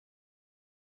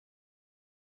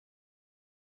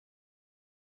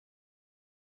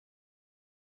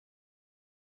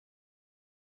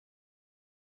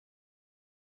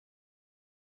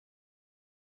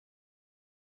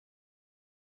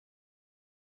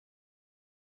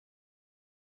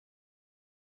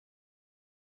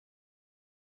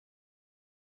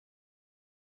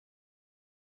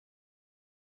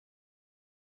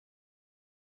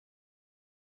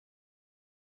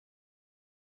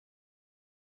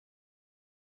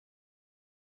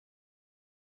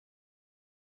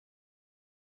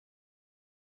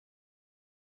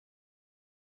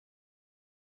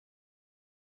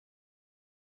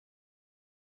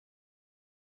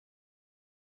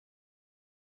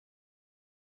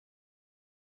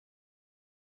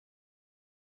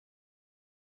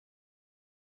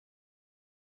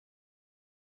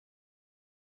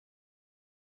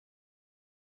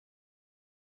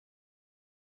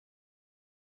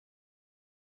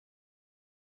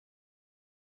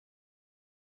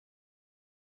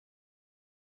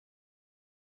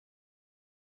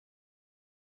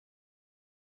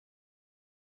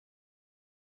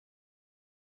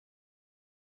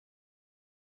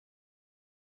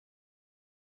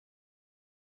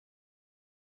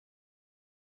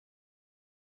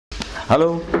Hello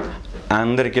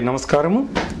అందరికీ నమస్కారము.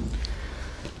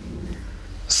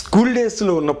 School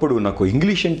డేస్లో ఉన్నప్పుడు నాకు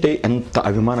ఇంగ్లీష్ అంటే ఎంత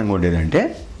అభిమానంగా ఉండేదంటే,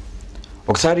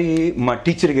 ఒకసారి మా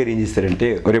టీచర్ గారు ఏం చేస్తారంటే,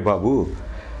 ఒరే బాబు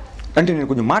అంటే నేను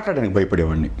కొంచెం మాట్లాడడానికి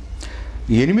భయపడేవాడిని.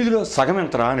 8లో సగం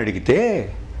ఎంతరా అని అడిగితే,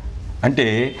 అంటే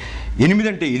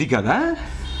 8 అంటే ఇది కదా,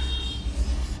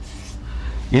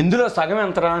 ఎందులో సగం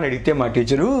ఎంతరా అని అడిగితే మా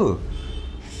టీచరు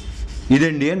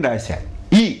ఇదండి అని రాశా.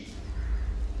 ఈ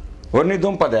ఒరిని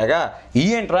దుంపదేగా ఈ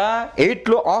ఏంట్రా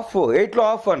 8లో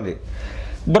ఆఫ్ అంది.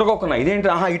 బుర్రకొక్కున్నా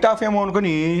ఇదేంట్రా ఇట్ ఆఫ్ ఏమో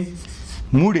అనుకుని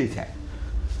 3 వేసా.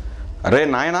 అరే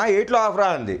నాయన 8లో ఆఫ్ రా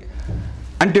అంది.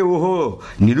 అంటే ఓహో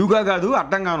నిలువుగా కాదు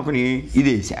అడ్డంగా అనుకుని ఇది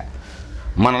వేసా.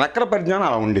 మన లెక్కల పరిజ్ఞానం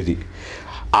అలా ఉండేది.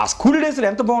 ఆ స్కూల్ డేస్లో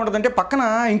ఎంత బాగుంటుందంటే, పక్కన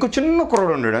ఇంకో చిన్న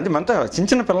కుర్రాడు ఉన్నాడు. అంటే మనతో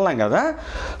చిన్న పిల్లలం కదా,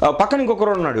 పక్కన ఇంకో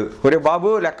కుర్రాడు ఉన్నాడు. ఒరే బాబు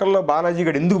లెక్కల్లో బాలాజీ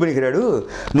గడు ఎందుకు పనికిరాడు,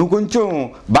 నువ్వు కొంచెం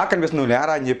బాగా కనిపిస్తుంది, నువ్వు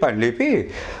లేరా అని చెప్పి అని లేపి,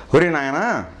 ఒరే నాయన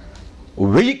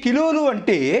 1000 కిలోలు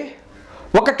అంటే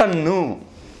 1 టన్ను,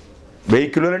 1000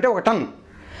 కిలోలు అంటే 1 టన్,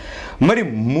 మరి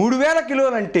 3000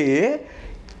 కిలోలు అంటే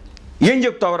ఏం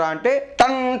చెప్తావురా అంటే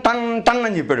టన్ టన్ టన్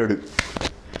అని చెప్పాడు.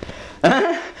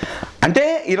 అంటే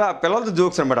ఇలా పిల్లలతో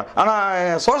జోక్స్ అనమాట. అలా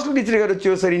సోషల్ టీచర్ గారు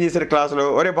వచ్చేసరి ఏం చేశారు క్లాసులో,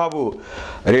 ఒరే బాబు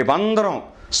రేపు అందరం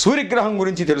సూర్యగ్రహం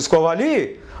గురించి తెలుసుకోవాలి,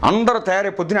 అందరూ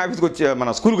తయారై పొద్దున ఆఫీస్కి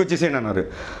మన స్కూల్కి వచ్చేసేయండి అన్నారు.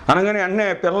 అనగానే అన్నీ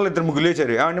పిల్లలు 2-3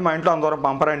 లేచారు. ఏమంటే మా ఇంట్లో అందరం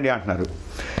పంపరండి అంటున్నారు.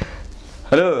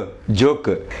 Hello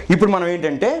joke. ఇప్పుడు మనం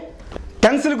ఏంటంటే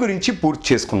టెన్సుల గురించి పూర్తి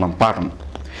చేసుకున్నాం పాఠం.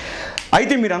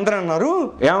 అయితే మీరు అందరూ అన్నారు,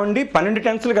 ఏమండి 12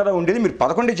 టెన్సులు కదా ఉండేది, మీరు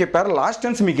 11 చెప్పారు, లాస్ట్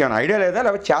టెన్స్ మీకు ఏమైనా ఐడియా లేదా,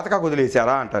 లేకపోతే చేతకా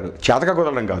కుదిలేసారా అంటారు. చేతకా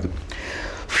కుదలడం కాదు.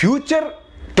 ఫ్యూచర్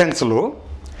టెన్స్లో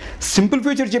సింపుల్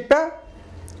ఫ్యూచర్ చెప్పా,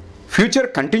 ఫ్యూచర్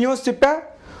కంటిన్యూస్ చెప్పా,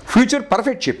 ఫ్యూచర్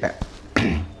పర్ఫెక్ట్ చెప్పా.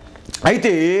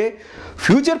 అయితే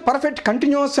ఫ్యూచర్ పర్ఫెక్ట్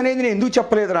కంటిన్యూస్ అనేది నేను ఎందుకు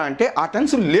చెప్పలేదురా అంటే, ఆ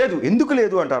టెన్స్ లేదు. ఎందుకు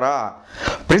లేదు అంటారా,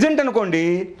 ప్రజెంట్ అనుకోండి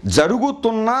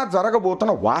జరుగుతున్న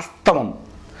జరగబోతున్న వాస్తవం,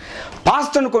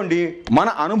 పాస్ట్ అనుకోండి మన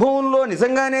అనుభవంలో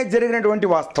నిజంగానే జరిగినటువంటి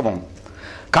వాస్తవం.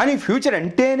 కానీ ఫ్యూచర్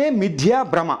అంటేనే మిథ్యా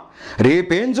భ్రమ,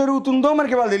 రేపేం జరుగుతుందో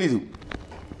మనకి వాళ్ళు తెలీదు.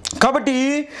 కాబట్టి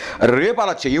రేపు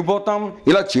అలా చేయబోతాం,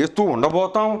 ఇలా చేస్తూ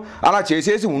ఉండబోతాం, అలా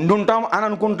చేసేసి ఉండుంటాం అని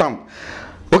అనుకుంటాం.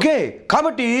 ఓకే,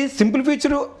 కాబట్టి సింపుల్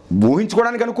ఫ్యూచర్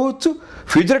ఊహించుకోవడానికి అనుకోవచ్చు,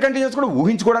 ఫ్యూచర్ కంటిన్యూస్ కూడా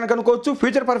ఊహించుకోవడానికి అనుకోవచ్చు,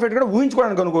 ఫ్యూచర్ పర్ఫెక్ట్ కూడా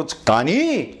ఊహించుకోవడానికి అనుకోవచ్చు. కానీ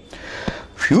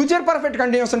ఫ్యూచర్ పర్ఫెక్ట్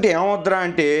కంటిన్యూస్ అంటే ఏమవుద్రా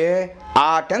అంటే,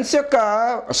 ఆ టెన్స్ యొక్క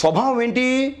స్వభావం ఏంటి,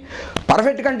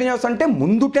 పర్ఫెక్ట్ కంటిన్యూస్ అంటే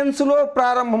ముందు టెన్స్లో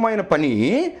ప్రారంభమైన పని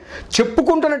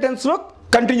చెప్పుకుంటున్న టెన్స్లో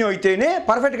కంటిన్యూ అయితేనే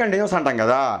పర్ఫెక్ట్ కంటిన్యూస్ అంటాం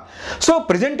కదా. సో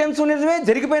ప్రజెంట్ టెన్స్ నిజమే,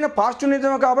 జరిగిపోయిన పాస్ట్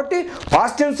నిజమే, కాబట్టి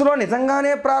పాస్ట్ టెన్స్లో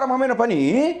నిజంగానే ప్రారంభమైన పని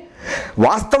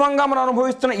వాస్తవంగా మనం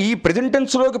అనుభవిస్తున్న ఈ ప్రజెంట్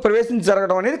టెన్స్లోకి ప్రవేశించి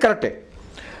జరగడం అనేది కరెక్టే.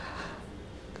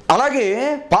 అలాగే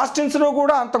పాస్ట్ టెన్స్లో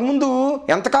కూడా అంతకుముందు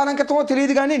ఎంతకాలం క్రితమో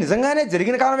తెలియదు, కానీ నిజంగానే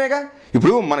జరిగిన కాలమేగా.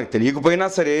 ఇప్పుడు మనకు తెలియకపోయినా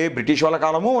సరే బ్రిటిష్ వాళ్ళ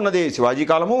కాలము ఉన్నదే, శివాజీ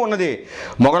కాలము ఉన్నదే,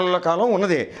 మొఘలుల కాలం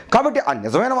ఉన్నదే. కాబట్టి ఆ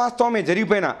నిజమైన వాస్తవమే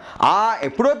జరిగిపోయినా ఆ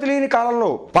ఎప్పుడో తెలియని కాలంలో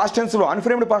పాస్ట్ టెన్స్లో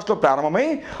అన్ఫ్రేమ్డ్ పాస్ట్లో ప్రారంభమై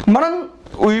మనం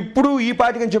ఇప్పుడు ఈ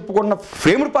పాటికని చెప్పుకున్న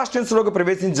ఫ్రేమ్డ్ పాస్ట్ టెన్స్లోకి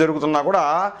ప్రవేశించి జరుగుతున్నా కూడా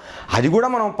అది కూడా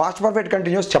మనం పాస్ట్ పర్ఫెక్ట్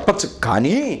కంటిన్యూస్ చెప్పచ్చు.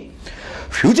 కానీ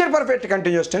ఫ్యూచర్ పర్ఫెక్ట్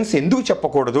కంటిన్యూస్ టెన్స్ ఎందుకు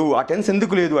చెప్పకూడదు, ఆ టెన్స్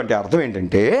ఎందుకు లేదు అంటే అర్థం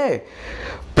ఏంటంటే,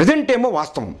 ప్రజెంట్ ఏమో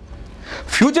వాస్తవం,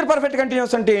 ఫ్యూచర్ పర్ఫెక్ట్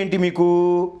కంటిన్యూస్ అంటే ఏంటి, మీకు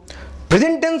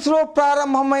ప్రజెంట్ టెన్స్లో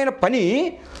ప్రారంభమైన పని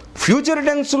ఫ్యూచర్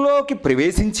టెన్స్లోకి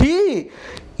ప్రవేశించి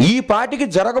ఈ పాటికి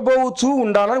జరగబోవచ్చు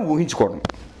ఉండాలని ఊహించుకోవడం.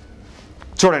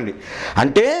 చూడండి,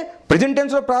 అంటే ప్రజెంట్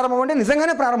టెన్స్లో ప్రారంభం అంటే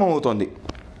నిజంగానే ప్రారంభం అవుతుంది.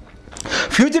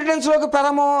 ఫ్యూచర్ టెన్స్లోకి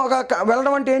ప్రారంభం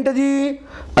వెళ్ళడం అంటే ఏంటది,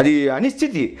 అది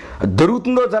అనిశ్చితి,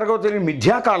 జరుగుతుందో జరగదో తెలియని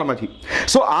మిథ్యాకాలం అది.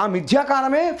 సో ఆ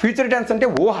మిథ్యాకాలమే ఫ్యూచర్ టెన్స్ అంటే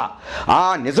ఊహ. ఆ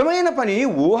నిజమైన పని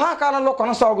ఊహాకాలంలో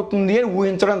కొనసాగుతుంది అని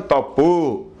ఊహించడం తప్పు.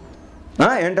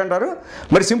 ఏంటంటారు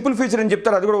మరి, సింపుల్ ఫ్యూచర్ అని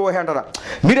చెప్తారు, అది కూడా ఊహే అంటారా?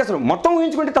 మీరు అసలు మొత్తం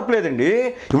ఊహించుకుంటే తప్పలేదండి.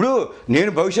 ఇప్పుడు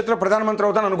నేను భవిష్యత్తులో ప్రధానమంత్రి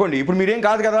అవుతాను అనుకోండి, ఇప్పుడు మీరేం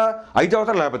కాదు కదా, అయితే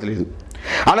అవుతారు లేకపోతే లేదు.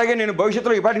 అలాగే నేను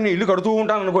భవిష్యత్తులో ఈ పాటికి నేను ఇల్లు కడుతూ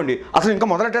ఉంటాను అనుకోండి, అసలు ఇంకా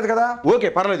మొదలెట్టేది కదా, ఓకే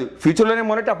పర్లేదు, ఫ్యూచర్లోనే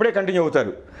మొదలెట్టి అప్పుడే కంటిన్యూ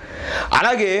అవుతారు.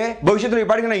 అలాగే భవిష్యత్తులో ఈ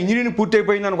పాటికి నా ఇంజనీరింగ్ పూర్తి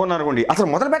అయిపోయింది అనుకున్నాను అనుకోండి, అసలు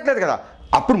మొదలు పెట్టలేదు కదా,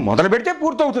 అప్పుడు మొదలు పెడితే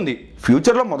పూర్తవుతుంది.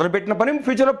 ఫ్యూచర్లో మొదలుపెట్టిన పని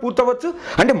ఫ్యూచర్లో పూర్తవచ్చు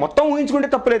అంటే మొత్తం ఊహించుకుంటే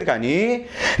తప్పలేదు. కానీ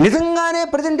నిజంగానే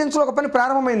ప్రజెంట్ టెన్స్లో ఒక పని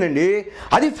ప్రారంభమైందండి,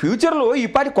 అది ఫ్యూచర్లో ఈ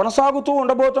పాటి కొనసాగుతూ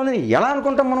ఉండబోతోందని ఎలా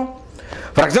అనుకుంటాం మనం?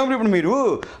 ఫర్ ఎగ్జాంపుల్ ఇప్పుడు మీరు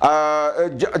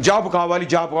జాబ్ కావాలి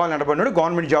అంటబడినాడు,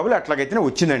 గవర్నమెంట్ జాబులు ఎట్లాగైతేనే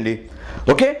వచ్చిందండి.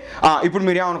 ఓకే, ఇప్పుడు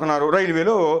మీరు ఏమనుకున్నారు,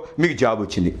 రైల్వేలో మీకు జాబ్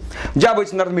వచ్చింది. జాబ్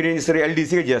వచ్చిన తర్వాత మీరు ఏం చేస్తారు,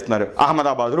 ఎల్డీసీగా చేస్తున్నారు.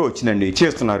 అహ్మదాబాద్లో వచ్చిందండి,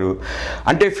 చేస్తున్నారు.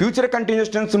 అంటే ఫ్యూచర్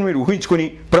కంటిన్యూస్ టెన్స్ మీరు ఊహించుకొని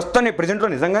ప్రస్తుతాన్ని ప్రజెంట్లో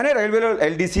నిజంగానే రైల్వేలో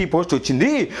ఎల్డీసీ పోస్ట్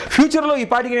వచ్చింది, ఫ్యూచర్లో ఈ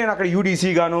పాటికి నేను అక్కడ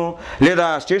యూడీసీ గాను లేదా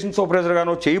స్టేషన్ సూపర్వైజర్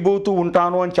గాను చేయబోతూ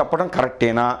ఉంటాను అని చెప్పడం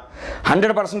కరెక్టేనా?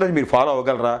 100% అది మీరు ఫాలో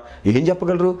అవ్వగలరా? ఏం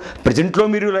చెప్పగలరు? ప్రజెంట్లో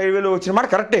మీరు రైల్వేలో వచ్చిన మాట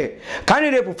కరెక్టే, కానీ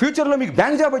రేపు ఫ్యూచర్లో మీకు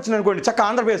బ్యాంక్ జాబ్ వచ్చింది అనుకోండి, చక్క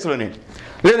ఆంధ్రప్రదేశ్లోనే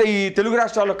లేదా ఈ తెలుగు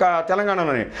రాష్ట్రాల్లో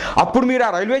తెలంగాణలోనే, అప్పుడు మీరు ఆ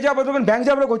రైల్వే జాబ్ వదులుకొని బ్యాంక్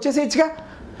జాబ్లోకి వచ్చేసేయచ్చుగా.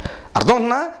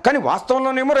 అర్థమవుతుందా? కానీ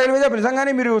వాస్తవంలోనేమో రైల్వే జాబ్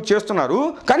నిజంగానే మీరు చేస్తున్నారు,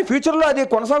 కానీ ఫ్యూచర్లో అది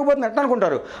కొనసాగబోతుంది ఎట్లా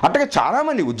అనుకుంటారు. అట్టగా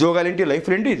చాలామంది ఉద్యోగాలు ఏంటి,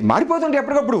 లైఫ్లు ఏంటి మారిపోతుంటాయి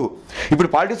ఎప్పటికప్పుడు. ఇప్పుడు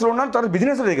పాలిటిక్స్లో ఉన్నాను, తర్వాత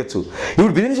బిజినెస్లో దిగచ్చు.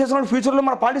 ఇప్పుడు బిజినెస్ చేస్తున్న ఫ్యూచర్లో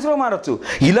మన పాలిటిక్స్లో మారచ్చు.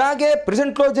 ఇలాగే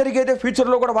ప్రజెంట్లో జరిగేదే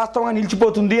ఫ్యూచర్లో కూడా వాస్తవంగా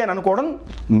నిలిచిపోతుంది అని అనుకోవడం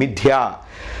మిథ్య.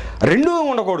 రెండూ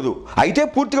ఉండకూడదు. అయితే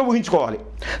పూర్తిగా ఊహించుకోవాలి,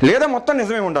 లేదా మొత్తం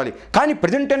నిజమే ఉండాలి. కానీ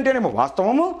ప్రజెంట్ అంటేనేమో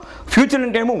వాస్తవము, ఫ్యూచర్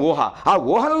అంటేనేమో ఊహ. ఆ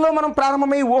ఊహల్లో మనం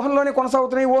ప్రారంభమై ఊహల్లోనే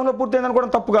కొనసాగుతున్నాయి, ఊహలో పూర్తయింది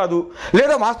అనుకోవడం తప్పు కాదు,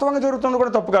 లేదా వాస్తవంగా జరుగుతుంది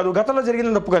కూడా తప్పు కాదు, గతంలో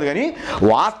జరిగిందని తప్పు కాదు. కానీ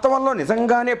వాస్తవంలో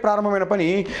నిజంగానే ప్రారంభమైన పని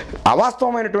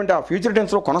అవాస్తవమైనటువంటి ఆ ఫ్యూచర్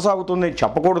టెన్స్లో కొనసాగుతుంది అని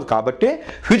చెప్పకూడదు. కాబట్టి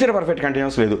ఫ్యూచర్ పర్ఫెక్ట్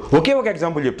కంటిన్యూస్ లేదు. ఒకే ఒక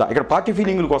ఎగ్జాంపుల్ చెప్తా, ఇక్కడ పార్టీ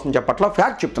ఫీలింగుల కోసం చెప్పట్లా,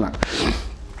 ఫ్యాక్ట్ చెప్తున్నా.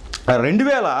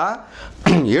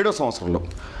 2007 సంవత్సరంలో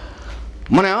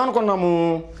మనం ఏమనుకున్నాము,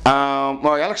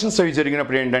 ఎలక్షన్స్ అవి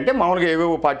జరిగినప్పుడు ఏంటంటే మామూలుగా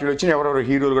ఏవేవో పార్టీలు వచ్చినాయి, ఎవరెవరో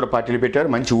హీరోలు కూడా పార్టీలు పెట్టారు,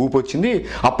 మంచి ఊపు వచ్చింది.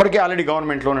 అప్పటికే ఆల్రెడీ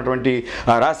గవర్నమెంట్లో ఉన్నటువంటి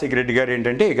రాజశేఖర రెడ్డి గారు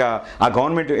ఏంటంటే ఇక ఆ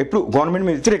గవర్నమెంట్ ఎప్పుడు గవర్నమెంట్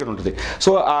మీద వ్యతిరేకత ఉంటుంది.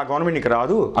 సో ఆ గవర్నమెంట్ ఇక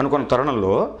రాదు అనుకున్న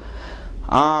తరుణంలో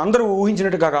అందరూ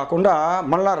ఊహించినట్టుగా కాకుండా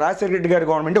మళ్ళీ రాజశేఖర రెడ్డి గారి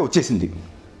గవర్నమెంటే వచ్చేసింది.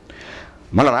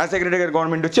 మళ్ళీ రాజశేఖర రెడ్డి గారి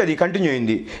గవర్నమెంట్ వచ్చి అది కంటిన్యూ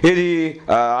అయింది. ఏది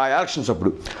ఆ ఎలక్షన్స్ అప్పుడు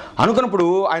అనుకున్నప్పుడు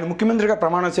ఆయన ముఖ్యమంత్రిగా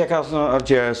ప్రమాణ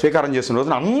స్వీకారం చేసిన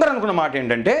రోజున అందరూ అనుకున్న మాట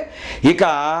ఏంటంటే, ఇక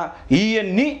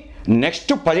ఈయన్ని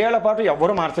నెక్స్ట్ 10 ఏళ్ల పాటు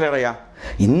ఎవ్వరూ మార్చలేరయ్యా,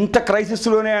 ఇంత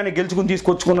క్రైసిస్లోనే ఆయన గెలుచుకుని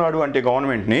తీసుకొచ్చుకున్నాడు అంటే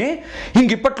గవర్నమెంట్ని,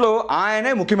 ఇంక ఇప్పట్లో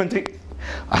ఆయనే ముఖ్యమంత్రి,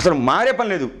 అసలు మారే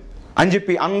పని లేదు అని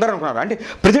చెప్పి అందరూ అనుకున్నారు. అంటే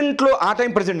ప్రజెంట్లో ఆ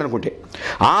టైం ప్రజెంట్ అనుకుంటే,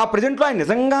 ఆ ప్రజెంట్లో ఆయన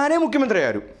నిజంగానే ముఖ్యమంత్రి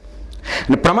అయ్యారు,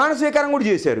 ప్రమాణ స్వీకారం కూడా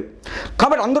చేశారు.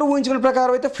 కాబట్టి అందరూ ఊహించిన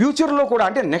ప్రకారం అయితే ఫ్యూచర్లో కూడా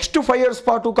అంటే నెక్స్ట్ 5 years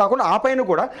పాటు కాకుండా ఆ పైన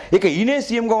కూడా ఇక ఈయనే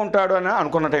సీఎంగా ఉంటాడు అని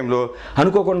అనుకున్న టైంలో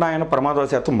అనుకోకుండా ఆయన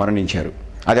ప్రమాదవశాత్తు మరణించారు.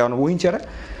 అది ఏమైనా ఊహించారా?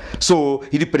 సో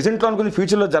ఇది ప్రజెంట్లో అనుకుని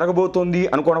ఫ్యూచర్లో జరగబోతోంది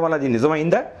అనుకోవడం వల్ల అది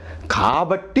నిజమైందా?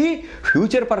 కాబట్టి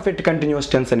ఫ్యూచర్ పర్ఫెక్ట్ కంటిన్యూస్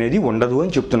టెన్స్ అనేది ఉండదు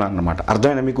అని చెప్తున్నాను అనమాట.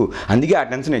 అర్థమైనా మీకు? అందుకే ఆ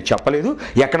టెన్స్ నేను చెప్పలేదు.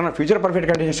 ఎక్కడన్నా ఫ్యూచర్ పర్ఫెక్ట్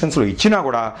కంటిన్యూస్ టెన్స్లో ఇచ్చినా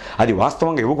కూడా అది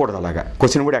వాస్తవంగా ఇవ్వకూడదు, అలాగా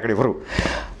క్వశ్చన్ కూడా ఎక్కడ ఇవ్వరు.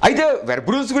 అయితే వెర్బ్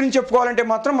రూల్స్ గురించి చెప్పుకోవాలంటే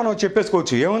మాత్రం మనం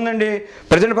చెప్పేసుకోవచ్చు. ఏముందండి,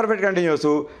 present perfect continuous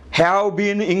have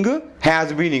been ing,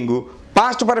 has been ing,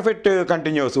 past perfect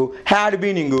continuous had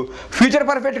బీనింగ్, future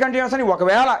perfect continuous అని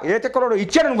ఒకవేళ ఏ తెక్కలో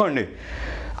ఇచ్చారనుకోండి,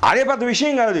 అదే పెద్ద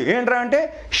విషయం కాదు. ఏంట్రా అంటే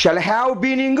షల్ హ్యావ్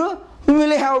బీనింగ్,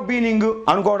 విల్ హ్యావ్ బీనింగ్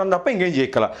అనుకోవడం తప్ప ఇంకేం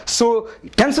చేయగల. సో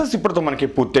టెన్సెస్ ఇప్పటితో మనకి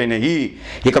పూర్తయినాయి.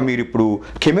 ఇక మీరు ఇప్పుడు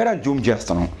కెమెరాని జూమ్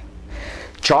చేస్తున్నాం,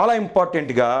 చాలా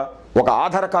ఇంపార్టెంట్గా ఒక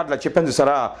ఆధార్ కార్డులా చెప్పాను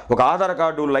చూసారా, ఒక ఆధార్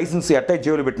కార్డు లైసెన్స్ ఎట్టా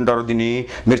జేబులు పెట్టుంటారో దీన్ని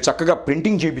మీరు చక్కగా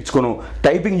ప్రింటింగ్ చేయించుకుని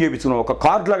టైపింగ్ చేయించుకుని ఒక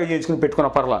కార్డు లాగా చేయించుకుని పెట్టుకున్న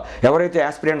పర్లా. ఎవరైతే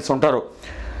ఆస్పిరెంట్స్ ఉంటారో,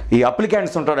 ఈ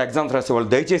అప్లికెంట్స్ ఉంటారో ఎగ్జామ్స్ రాసే వాళ్ళు,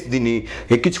 దయచేసి దీన్ని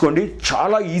ఎక్కించుకోండి.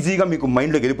 చాలా ఈజీగా మీకు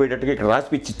మైండ్లోకి వెళ్ళిపోయేటట్టుగా ఇక్కడ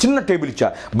రాసిపించి చిన్న టేబుల్ ఇచ్చా.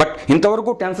 బట్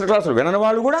ఇంతవరకు 10th క్లాసులు వినని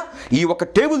వాళ్ళు కూడా ఈ ఒక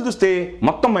టేబుల్ చూస్తే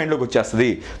మొత్తం మైండ్లోకి వచ్చేస్తుంది.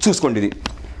 చూసుకోండి, ఇది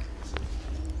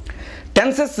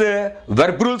tenses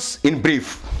verb rules in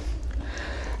brief.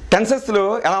 టెన్సెస్లో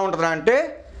ఎలా ఉంటుందా అంటే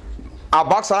ఆ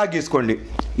బాక్స్ అలా గీసుకోండి.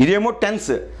 ఇదేమో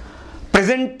టెన్స్,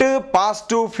 ప్రజెంట్,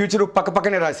 పాస్ట్, ఫ్యూచర్ పక్క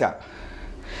పక్కనే రాశా.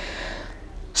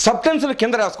 సబ్టెన్స్లు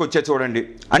కింద రాసుకొచ్చా చూడండి.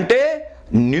 అంటే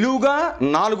నిలువుగా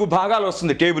 4 భాగాలు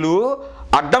వస్తుంది టేబుల్,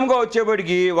 అడ్డంగా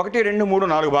వచ్చేప్పటికి 1, 2, 3,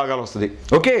 4 భాగాలు వస్తుంది.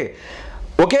 ఓకే,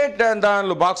 ఒకే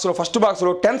దానిలో బాక్స్లో ఫస్ట్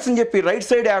బాక్స్లో టెన్స్ అని చెప్పి రైట్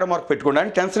సైడ్ యారో మార్క్ పెట్టుకోండి.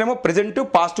 అంటే టెన్స్లో ఏమో ప్రజెంట్,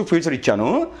 పాస్ట్, ఫ్యూచర్ ఇచ్చాను.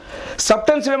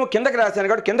 సబ్టెన్స్లో ఏమో కిందకి రాశాను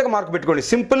కాబట్టి కిందకి మార్క్ పెట్టుకోండి.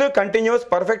 Simple, continuous,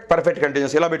 perfect, perfect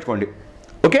continuous ఇలా పెట్టుకోండి.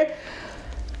 Okay,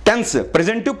 tense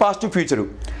present, past, future.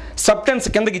 Subtends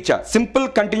కిందకి ఇచ్చా, simple,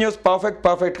 continuous, perfect,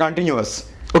 perfect, continuous.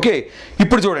 Okay,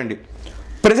 ఇప్పుడు చూడండి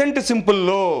ప్రజెంట్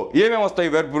సింపుల్లో ఏమేమి వస్తాయి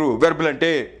వెర్బులు అంటే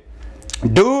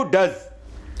do, does,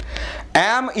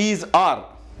 yam, is, are,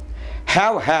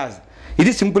 have, has.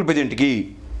 ఇది సింపుల్ ప్రజెంట్కి.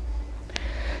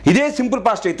 ఇదే సింపుల్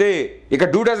పాస్ట్ అయితే ఇక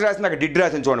డూ డస్ రాసింది, అక్కడ డిడ్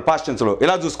రాసింది చూడండి పాస్ట్ టెన్స్లో.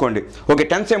 ఇలా చూసుకోండి. ఓకే,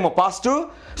 టెన్స్ ఏమో పాస్ట్,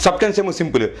 సబ్ టెన్స్ ఏమో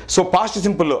సింపుల్. సో పాస్ట్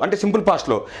సింపుల్లో అంటే సింపుల్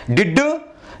పాస్ట్లో డిడ్,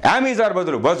 యామ్, ఈజ్, ఆర్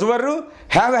బదులు బజువర్,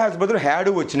 హ్యావ్, హ్యాజ్ బదులు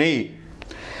హ్యాడ్ వచ్చినాయి.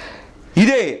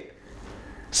 ఇదే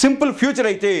సింపుల్ ఫ్యూచర్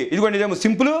అయితే ఇదిగోండి, ఇదేమో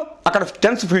సింపుల్, అక్కడ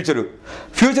టెన్స్ ఫ్యూచరు.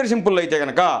 ఫ్యూచర్ సింపుల్ అయితే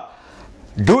కనుక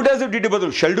డూ డస్ డిడ్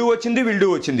బదులు షెల్ డూ వచ్చింది, విల్ డూ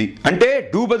వచ్చింది. అంటే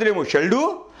డూ బదులేమో షెల్ డూ,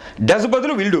 డస్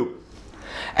బదులు will do.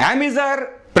 Am are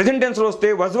present టెన్స్లో వస్తే,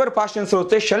 వజ్ వర్ పాస్ట్ టెన్స్లో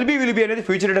వస్తే షల్ బి విల్ బి అనేది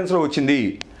ఫ్యూచర్ టెన్స్లో వచ్చింది.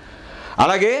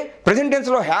 అలాగే ప్రెజెంట్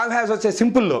టెన్స్లో హ్యావ్ హ్యాస్ వచ్చే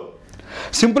సింపుల్లో,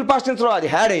 సింపుల్ పాస్ట్ టెన్స్లో అది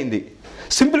హ్యాడ్ అయింది,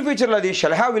 సింపుల్ ఫ్యూచర్లో అది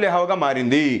షల్ హ్యావ్ విల్ హ్యావ్గా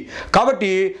మారింది.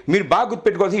 కాబట్టి మీరు బాగా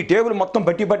గుర్తుపెట్టుకోవాల్సి ఈ టేబుల్ మొత్తం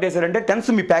బట్టి పట్టేశారంటే టెన్స్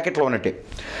మీ ప్యాకెట్లో ఉన్నట్టే.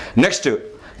 నెక్స్ట్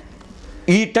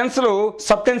ఈ టెన్స్లో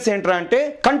సబ్ టెన్స్ ఏంట్రా అంటే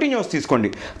కంటిన్యూస్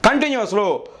తీసుకోండి. కంటిన్యూస్లో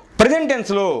ప్రెజెంట్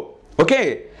టెన్స్లో ఓకే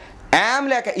యామ్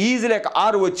లేక ఈజ్ లేక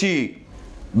ఆర్ వచ్చి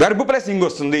వెర్బ్ ప్లస్ ఇంగ్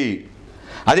వస్తుంది.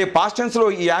 అదే పాస్ట్ టెన్స్లో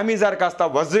ఈ యామ్ ఈజ్ ఆర్ కాస్త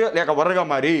వజ్ లేక వర్గా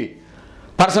మారి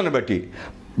పర్సన్ బట్టి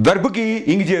వెర్బ్కి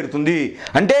ఇంగ్ చేరుతుంది.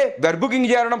 అంటే వెర్బ్కి ఇంగ్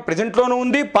చేరడం ప్రజెంట్లోనూ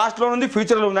ఉంది, పాస్ట్లోనూ ఉంది,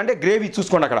 ఫ్యూచర్లో ఉంది. అంటే గ్రేవీ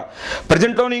చూసుకోండి, అక్కడ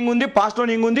ప్రజెంట్లోనూ ఇంగ్ ఉంది,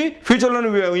 పాస్ట్లోనూ ఇంగ్ ఉంది, ఫ్యూచర్లోనూ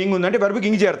ఇంగ్ ఉంది. అంటే వెర్బ్కి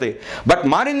ఇంగ్ చేరుతాయి. బట్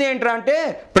మారింది ఏంట్రా అంటే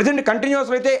ప్రజెంట్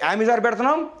కంటిన్యూస్లో అయితే యామ్ ఈజ్ ఆర్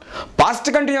పెడుతున్నాం, పాస్ట్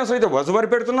కంటిన్యూస్లో అయితే వజ్ వర్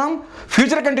పెడుతున్నాం,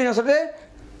 ఫ్యూచర్ కంటిన్యూస్ అయితే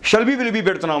షల్ బి విల్ బి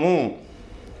పెడుతున్నాము.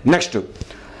 నెక్స్ట్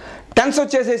టెన్స్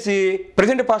వచ్చేసేసి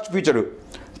present past future.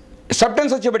 Sub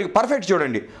tense వచ్చేప్పటికి పర్ఫెక్ట్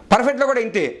చూడండి, పర్ఫెక్ట్లో కూడా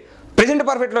ఇంతే. ప్రెజెంట్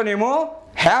పర్ఫెక్ట్లోనేమో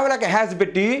హ్యావ్ లేక హ్యాస్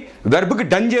పెట్టి వెర్బ్కి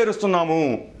డన్ చేరుస్తున్నాము.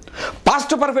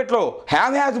 పాస్ట్ పర్ఫెక్ట్లో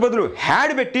హ్యావ్ హ్యాస్ బదులు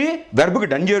హ్యాడ్ పెట్టి వెర్బ్కి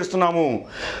డన్ చేరుస్తున్నాము.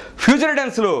 ఫ్యూచర్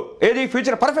టెన్స్లో ఏది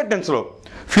ఫ్యూచర్ పర్ఫెక్ట్ టెన్స్లో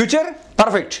ఫ్యూచర్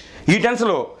పర్ఫెక్ట్ ఈ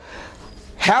టెన్స్లో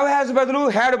హ్యావ్ హ్యాస్ బదులు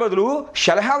హ్యాడ్ బదులు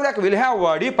షల్ హ్యావ్ లేక విల్ హ్యావ్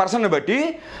వాడి పర్సన్ బట్టి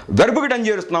వెర్బ్కి డన్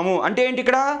చేరుస్తున్నాము. అంటే ఏంటి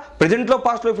ఇక్కడ ప్రెజెంట్లో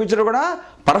పాస్ట్లో ఫ్యూచర్ కూడా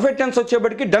పర్ఫెక్ట్ టెన్స్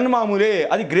వచ్చేప్పటికి డన్ మామూలే,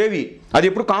 అది గ్రేవీ, అది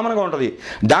ఎప్పుడు కామన్గా ఉంటుంది.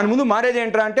 దాని ముందు మారేది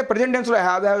ఏంట్రా అంటే ప్రెజెంట్ టెన్స్లో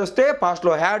హ్యావ్ హ్యావ్ వస్తే,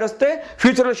 పాస్ట్లో హ్యాడ్ వస్తే,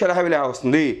 ఫ్యూచర్లో షల్ హ్యావ్ విల్ హ్యావ్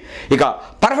వస్తుంది. ఇక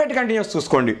పర్ఫెక్ట్ కంటిన్యూస్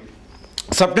చూసుకోండి.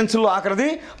 Sub టెన్స్లో ఆఖరిది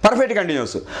perfect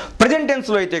continuous. ప్రెజెంట్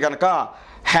టెన్స్లో అయితే కనుక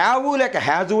హ్యావ్ లేక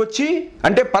హ్యాజ్ వచ్చి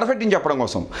అంటే పర్ఫెక్ట్ అని చెప్పడం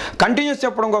కోసం, కంటిన్యూస్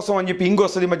చెప్పడం కోసం అని చెప్పి ఇంగ్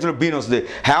వస్తుంది, మధ్యలో బీన్ వస్తుంది.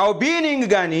 హ్యావ్ బీనింగ్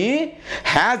కానీ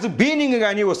హ్యాజ్ బీనింగ్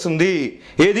కానీ వస్తుంది.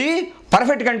 ఏది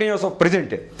perfect continuous of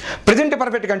present. Present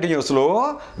perfect కంటిన్యూస్లో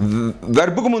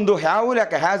వెర్బ్కు ముందు హ్యావ్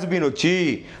లేక హ్యాజ్ బీన్ వచ్చి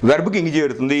వెర్బ్కి ఇంగ్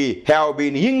చేరుతుంది. Have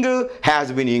been ing,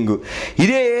 has been ఇంగ్.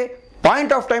 ఇదే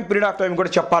point of time, period of time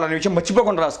కూడా చెప్పాలనే విషయం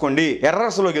మర్చిపోకుండా రాసుకోండి.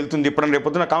 ఎర్రర్స్లోకి వెళ్తుంది. ఇప్పుడు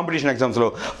రేపొద్దున కాంపిటీషన్ ఎగ్జామ్స్లో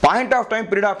point of time,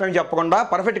 period of time చెప్పకుండా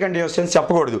పర్ఫెక్ట్ కంటిన్యూస్ టెన్స్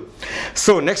చెప్పకూడదు.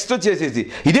 సో నెక్స్ట్ వచ్చేసేసి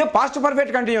ఇదే పాస్ట్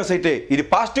పర్ఫెక్ట్ కంటిన్యూస్ అయితే ఇది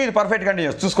పాస్ట్, ఇది పర్ఫెక్ట్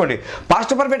కంటిన్యూస్ చూసుకోండి.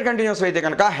 పాస్ట్ పర్ఫెక్ట్ కంటిన్యూస్ అయితే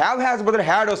కనుక హ్యావ్ హ్యాస్ బదులు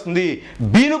హ్యాడ్ వస్తుంది.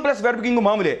 బీను ప్లస్ వెర్బ్ కింగ్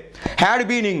మామూలే, హ్యాడ్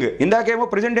బీనింగ్. ఇందాకేమో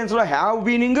ప్రెజెంట్ టెన్స్లో హ్యావ్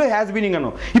బీనింగ్, హ్యాస్ బీనింగ్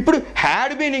అన్నాం, ఇప్పుడు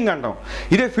హ్యాడ్ బీనింగ్ అంటాం.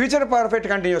 ఇదే ఫ్యూచర్ పర్ఫెక్ట్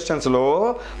కంటిన్యూస్ టెన్స్లో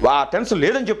ఆ టెన్స్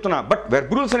లేదని చెప్తున్నా. బట్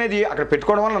వెర్బ్ రూల్స్ అనేది అక్కడ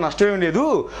పెట్టుకోవడం వల్ల నష్టం లేదు.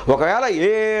 ఒకవేళ ఏ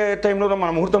టైంలో మన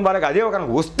ముహూర్తం బాగా అదే ఒక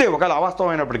వస్తే ఒకవేళ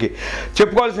అవాస్తవమైనప్పటికీ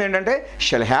చెప్పుకోవాల్సింది ఏంటంటే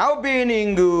షల్ హ్యావ్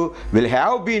బీనింగ్, విల్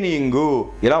హ్యావ్ బీనింగ్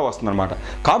ఇలా వస్తుందన్నమాట.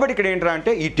 కాబట్టి ఇక్కడ ఏంటంటే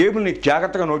అంటే ఈ టేబుల్ని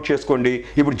జాగ్రత్తగా నోట్ చేసుకోండి.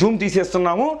 ఇప్పుడు జూమ్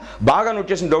తీసేస్తున్నాము, బాగా నోట్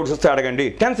చేసిన డౌట్స్ వస్తే అడగండి.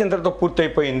 టెన్స్ ఇంతటితో పూర్తి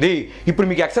అయిపోయింది. ఇప్పుడు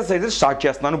మీకు ఎక్సర్సైజెస్ స్టార్ట్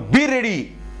చేస్తున్నాను, బీ రెడీ.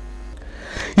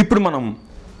 ఇప్పుడు మనం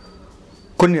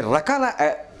కొన్ని రకాల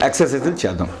ఎక్సర్సైజులు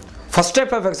చేద్దాం. ఫస్ట్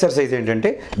టైప్ ఆఫ్ ఎక్సర్సైజ్ ఏంటంటే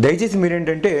దయచేసి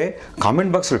మీరేంటంటే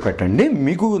కామెంట్ బాక్స్లో పెట్టండి,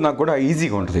 మీకు నాకు కూడా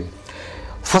ఈజీగా ఉంటుంది.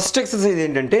 ఫస్ట్ ఎక్సర్సైజ్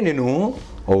ఏంటంటే నేను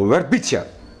వెర్బ్ ఇచ్చా,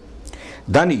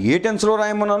 దాన్ని ఏ టెన్స్లో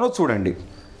రాయమన్నానో చూడండి,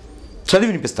 చదివి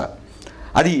వినిపిస్తా.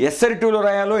 అది ఎస్ఆర్టీలో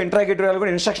రాయాలో ఇంట్రాగేటివ్ రాయాలో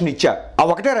కూడా ఇన్స్ట్రక్షన్ ఇచ్చా. ఆ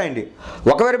ఒకటే రాయండి.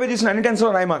 ఒక వెర్బ్ తీసుకుని అన్ని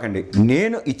టెన్స్లో రాయమాకండి.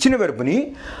 నేను ఇచ్చిన వెర్బ్ని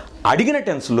అడిగిన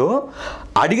టెన్స్లో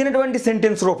అడిగినటువంటి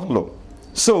సెంటెన్స్ రూపంలో,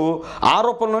 సో ఆ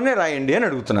రూపంలోనే రాయండి అని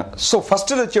అడుగుతున్నా. సో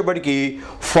ఫస్ట్ వచ్చేప్పటికి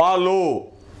ఫాలో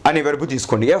అనే వెర్బ్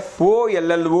తీసుకోండి.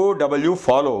 FOLLOW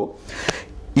follow.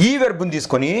 ఈ వెర్బ్ని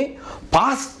తీసుకొని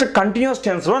పాస్ట్ కంటిన్యూస్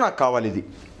టెన్స్లో నాకు కావాలి. ఇది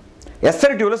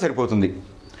ఎస్ఆర్టీలో సరిపోతుంది.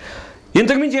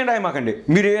 ఇంతకుమించి ఏం రాయమాకండి.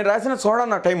 మీరు ఏం రాసినా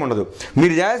చూడడానికి నాకు టైం ఉండదు.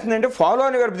 మీరు చేయాల్సింది అంటే ఫాలో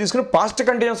అనే వెర్బ్ తీసుకుని పాస్ట్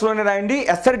కంటిన్యూస్లోనే రాయండి,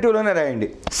 ఎస్ఆర్టీలోనే రాయండి.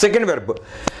 Second verb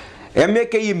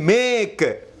MAKE make.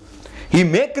 ఈ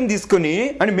మేక్ని తీసుకొని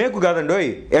అని మేకు కాదండి,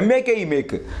 MAKE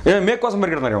మేక్, మేక్ కోసం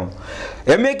పరిగెడుతున్నారేమో.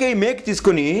 MAKE మేక్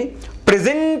తీసుకొని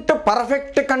ప్రెజెంట్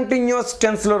పర్ఫెక్ట్ కంటిన్యూస్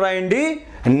టెన్స్లో రాయండి,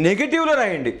 నెగిటివ్లో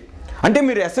రాయండి. అంటే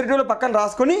మీరు ఎస్ఆర్టీలో పక్కన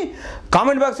రాసుకొని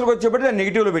కామెంట్ బాక్స్లోకి వచ్చేప్పటికి దాన్ని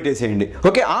నెగిటివ్లో పెట్టేసేయండి.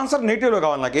 ఓకే, ఆన్సర్ నెగిటివ్లో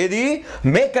కావాలి నాకు. ఏది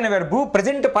మేక్ అనే verb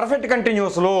present perfect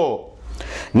కంటిన్యూస్లో.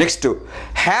 Next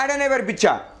had అనే వెర్బ్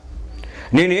ఇచ్చా.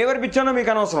 నేను ఏ వెర్బ్ ఇచ్చానో మీకు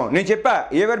అనవసరం, నేను చెప్పా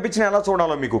ఏ వెర్బ్ ఇచ్చినా ఎలా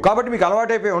చూడాలో మీకు. కాబట్టి మీకు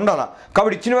అలవాటు అయిపోయి ఉండాలా.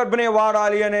 కాబట్టి ఇచ్చిన వెర్బ్నే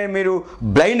వాడాలి అనే మీరు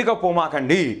బ్లైండ్గా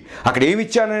పోమాకండి. అక్కడ ఏమి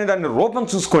ఇచ్చాననే దాన్ని రూపం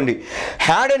చూసుకోండి.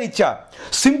 హ్యాడ్ అని ఇచ్చా,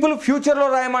 సింపుల్ ఫ్యూచర్లో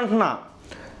రాయమంటున్నా.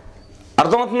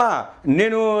 అర్థమవుతుందా?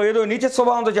 నేను ఏదో నీచ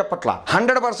స్వభావంతో చెప్పట్లా,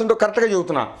 100% కరెక్ట్గా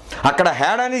చెబుతున్నా. అక్కడ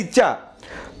హ్యాడ్ అని ఇచ్చా,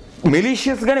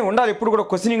 మెలీషియస్గానే ఉండాలి ఎప్పుడు కూడా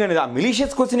క్వశ్చనింగ్ అనేది. ఆ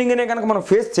మెలీషియస్ క్వశ్చనింగ్ అనే కనుక మనం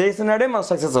ఫేస్ చేసినాడే మనం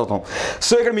సక్సెస్ అవుతాం.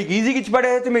 సో ఇక్కడ మీకు ఈజీగా ఇచ్చి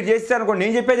పడేస్తే మీరు చేస్తే అనుకోండి,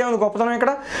 నేను చెప్పేది ఏమైనా గొప్పతనం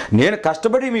ఇక్కడ, నేను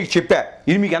కష్టపడి మీకు చెప్పా,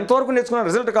 ఇది మీకు ఎంతవరకు నేర్చుకున్న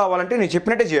రిజల్ట్ కావాలంటే నేను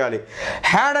చెప్పినట్టే చేయాలి.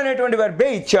 హ్యాడ్ అనేటువంటి వెర్బే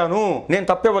ఇచ్చాను, నేను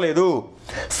తప్పివ్వలేదు.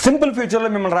 సింపుల్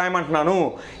ఫ్యూచర్లో మిమ్మల్ని రాయమంటున్నాను,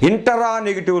 ఇంటరా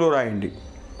నెగిటివ్లో రాయండి.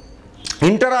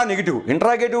 ఇంటరా నెగిటివ్,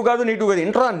 ఇంట్రాగేటివ్ కాదు, నెగిటివ్ కాదు,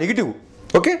 ఇంటరా నెగిటివ్.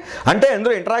 ఓకే, అంటే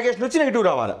అందులో ఇంట్రాగేషన్ వచ్చి నెగిటివ్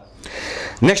రావాలి.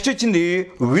 నెక్స్ట్ ఇచ్చింది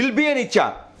విల్ బీ అని ఇచ్చా,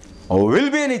 విల్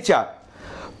బీ అని ఇచ్చా,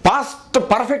 పాస్ట్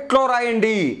పర్ఫెక్ట్లో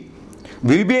రాయండి.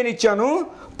 విల్ బీ అని ఇచ్చాను,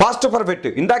 పాస్ట్ పర్ఫెక్ట్.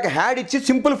 ఇందాక హ్యాడ్ ఇచ్చి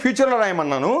సింపుల్ ఫ్యూచర్లో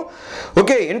రాయమన్నాను.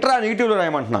 Okay, intra నెగిటివ్లో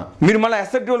రాయమంటున్నా. మీరు మళ్ళీ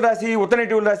అసెప్టివ్లు రాసి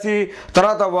ఉత్తనేటివ్లు రాసి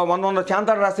తర్వాత 100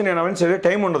 చాంతాలు రాసి నేను అవన్నీ చదివే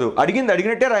టైం ఉండదు.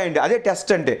 అడిగినట్టే రాయండి, అదే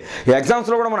టెస్ట్ అంటే.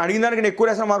 ఎగ్జామ్స్లో కూడా మనం అడిగిన దానికి ఎక్కువ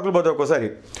రాసిన మార్కులు పోతాయి ఒక్కోసారి.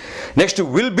 నెక్స్ట్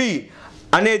విల్ బీ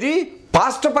అనేది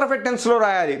పాస్ట్ పర్ఫెక్ట్ టెన్స్లో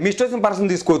రాయాలి. మీ ఇష్టం పర్సన్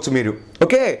తీసుకోవచ్చు మీరు.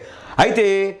 ఓకే, అయితే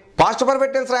పాస్ట్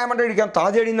పర్ఫెక్ట్ టెన్స్ రాయమంటే వీడికి తల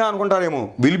చేడిందా అనుకుంటారేమో.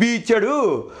 విల్ బీ ఇచ్చాడు,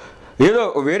 ఏదో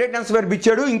వేరే టెన్స్ వెర్బ్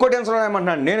ఇచ్చాడు, ఇంకో టెన్స్లో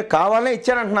రాయమంటున్నాను. నేను కావాలనే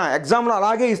ఇచ్చానంటున్నా, ఎగ్జామ్లో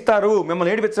అలాగే ఇస్తారు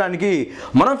మిమ్మల్ని ఏడిపించడానికి,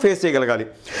 మనం ఫేస్ చేయగలగాలి.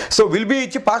 సో విల్ బీ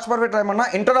ఇచ్చి పాస్ట్ పర్ఫెక్ట్ రాయమన్నా,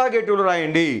 ఇంటరాగేటివ్లో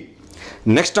రాయండి.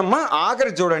 నెక్స్ట్ అమ్మ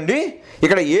ఆఖరి చూడండి,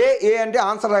 ఇక్కడ ఏ అంటే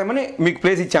ఆన్సర్ రాయమని మీకు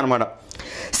ప్లేస్ ఇచ్చాను అనమాట.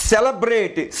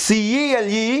 సెలబ్రేట్,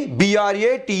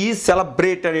 CELEBRATE,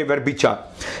 సెలబ్రేట్ అనే వెర్బ్ ఇచ్చా.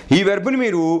 ఈ వెర్బ్ని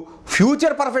మీరు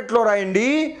ఫ్యూచర్ పర్ఫెక్ట్లో రాయండి,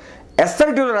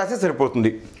 అసర్టివ్లో రాస్తే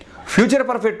సరిపోతుంది. ఫ్యూచర్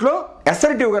పర్ఫెక్ట్లో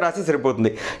అసర్టివ్గా రాస్తే సరిపోతుంది.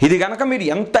 ఇది కనుక మీరు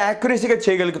ఎంత యాక్యురసీగా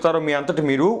చేయగలుగుతారో మీ అంతటి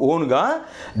మీరు ఓన్గా,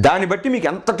 దాన్ని బట్టి మీకు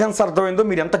ఎంత టెన్స్ అర్థమైందో,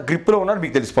 మీరు ఎంత గ్రిప్లో ఉన్నారో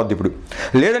మీకు తెలిసిపోద్ది. ఇప్పుడు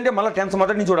లేదంటే మళ్ళీ టెన్స్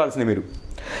మొదటి నుంచి చూడాల్సింది మీరు.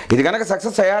 ఇది కనుక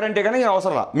సక్సెస్ అయ్యారంటే కనుక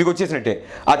అవసరం మీకు వచ్చేసినట్టే.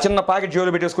 ఆ చిన్న ప్యాకెట్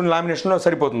జోలో పెట్టేసుకుని లామినేషన్లో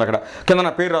సరిపోతుంది, అక్కడ కింద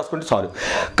నా పేరు రాసుకుంటే చాలు.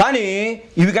 కానీ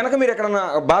ఇవి కనుక మీరు ఎక్కడన్నా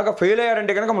బాగా ఫెయిల్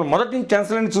అయ్యారంటే కనుక మనం మొదటి నుంచి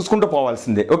టెన్స్లన్నీ చూసుకుంటూ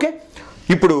పోవాల్సిందే. ఓకే,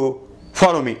 ఇప్పుడు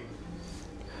ఫాలో మీ.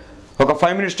 ఒక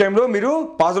 5 minutes టైంలో మీరు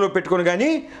పాజులో పెట్టుకొని కానీ,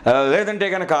 లేదంటే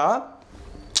కనుక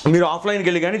మీరు ఆఫ్లైన్కి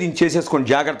వెళ్ళి కానీ దీన్ని చేసేసుకోండి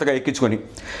జాగ్రత్తగా ఎక్కించుకొని.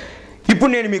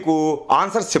 ఇప్పుడు నేను మీకు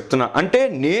ఆన్సర్స్ చెప్తున్నా, అంటే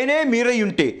నేనే మీరై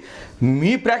ఉంటే,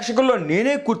 మీ ప్రేక్షకుల్లో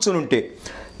నేనే కూర్చొని ఉంటే,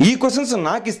 ఈ క్వశ్చన్స్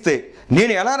నాకు ఇస్తే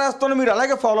నేను ఎలా రాస్తానో మీరు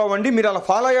అలాగే ఫాలో అవ్వండి. మీరు అలా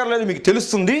ఫాలో అయ్యారో లేదో మీకు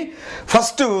తెలుస్తుంది.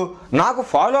 ఫస్ట్ నాకు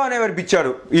ఫాలో అనే వెర్బ్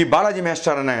ఇచ్చాడు ఈ బాలాజీ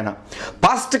మాస్టర్ అని. ఆయన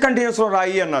పాస్ట్ కంటిన్యూస్లో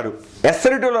రాయి అన్నారు,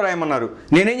 ఎస్ఎరిటీలో రాయమన్నారు.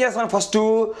 నేనేం చేస్తాను, ఫస్ట్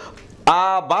ఆ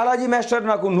బాలాజీ మాస్టర్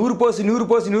నాకు 100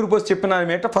 పోసి చెప్పిన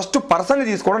మేట ఫస్ట్ పర్సన్ని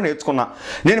తీసుకోవడం నేర్చుకున్నా.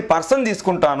 నేను పర్సన్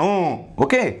తీసుకుంటాను.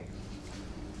 ఓకే,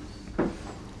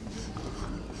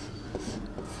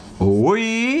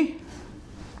 ఓయి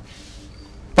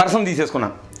పర్సన్ తీసేసుకున్నా.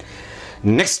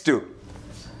 నెక్స్ట్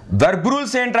వెర్బ్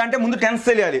రూల్స్ ఏంట్రా అంటే ముందు టెన్స్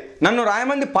తెలియాలి. నన్ను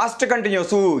రాయమంది పాస్ట్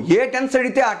కంటిన్యూస్, ఏ టెన్స్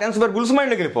అడిగితే ఆ టెన్స్ వెర్బ్ రూల్స్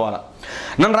మైండ్లోకి వెళ్ళిపోవాలా.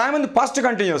 నన్ను రాయమంది పాస్ట్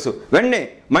కంటిన్యూస్, వెంటనే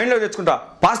మైండ్లో తెచ్చుకుంటా.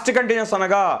 పాస్ట్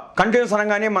కంటిన్యూస్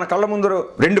అనగానే మన కళ్ళ ముందు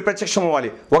 2 ప్రత్యక్షం అవ్వాలి.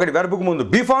 ఒకటి వెర్బ్కు ముందు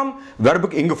be form,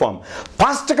 వెర్బ్కి ing form.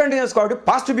 Past continuous కాబట్టి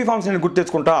పాస్ట్ బీ ఫామ్స్ నేను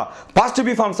గుర్తెచ్చుకుంటా. పాస్ట్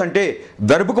బీ ఫామ్స్ అంటే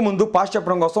వెర్బ్కు ముందు పాస్ట్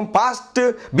చెప్పడం కోసం పాస్ట్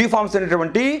బీ ఫామ్స్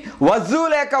అనేటువంటి వజు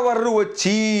లేక వర్రు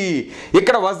వచ్చి,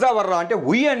 ఇక్కడ వజా వర్రా అంటే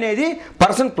ఉయ్ అనేది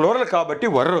పర్సన్ ప్లోరల్ కాబట్టి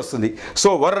వర్ర వస్తుంది. సో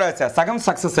వర్ర రాసా, సగం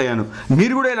సక్సెస్ అయ్యాను.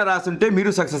 మీరు కూడా ఇలా రాస్తుంటే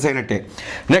మీరు సక్సెస్ అయినట్టే.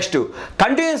 నెక్స్ట్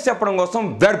కంటిన్యూస్ చెప్పడం కోసం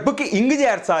వెర్బ్కి ఇంగ్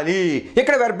చేర్చాలి.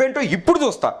 ఇక్కడ వెర్బ్ ఏంటో ఇప్పుడు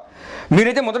చూస్తా.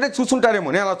 మీరైతే మొదట చూస్తుంటారేమో,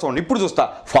 నేను అలా చూడండి ఇప్పుడు చూస్తా.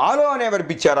 ఫాలో అనే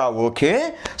వెర్బ్ ఇచ్చారా, ఓకే.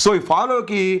 సో ఈ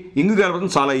ఫాలోకి ఇంగ్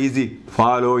కలపడం చాలా ఈజీ.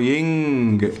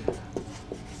 Following,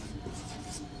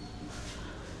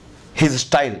 his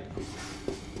style.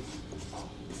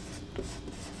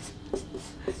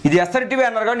 ఇది అసర్టివ్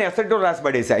అన్నారు కానీ అసర్టివ్ రాసి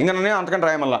పడేసా, ఇంకా నేను అంతకంటే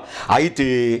రాయమల్లా. అయితే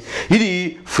ఇది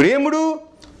ఫ్రేమ్డ్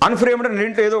అన్ఫ్రేమ్డ్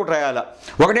రెండింటిలో ఏదో ఒకటి రాయాలా.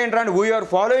 ఒకటేంటా అంటే వీఆర్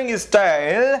ఫాలోయింగ్ ఈ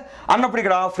స్టైల్ అన్నప్పుడు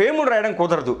ఇక్కడ ఫ్రేమ్డ్ రాయడం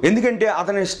కుదరదు. ఎందుకంటే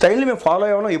అతని స్టైల్ని మేము ఫాలో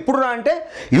అవ్వడం ఎప్పుడు రా అంటే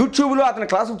యూట్యూబ్లో అతని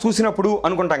క్లాసులు చూసినప్పుడు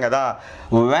అనుకుంటాం కదా,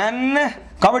 వెన్.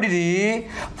 కాబట్టి ఇది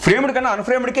ఫ్రేమ్డ్ కన్నా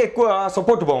అన్ఫ్రేమ్డ్కే ఎక్కువ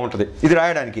సపోర్ట్ బాగుంటుంది ఇది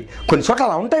రాయడానికి. కొన్ని చోట్ల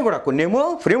అలా ఉంటాయి కూడా, కొన్ని ఏమో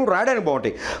ఫ్రేమ్డ్ రాయడానికి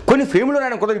బాగుంటాయి, కొన్ని ఫ్రేమ్లో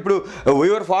రాయడం కుదరదు. ఇప్పుడు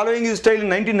వీఆర్ ఫాలోయింగ్ ఈ స్టైల్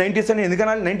 1990s అని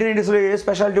ఎందుకనాలి? 1990sలో ఏ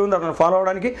స్పెషాలిటీ ఉంది అతను ఫాలో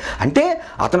అవడానికి? అంటే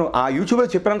అతను ఆ యూట్యూబ్లో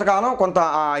చెప్పినంతకాలం కొంత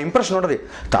ఆ ఇంప్రెషన్ ఉంటుంది.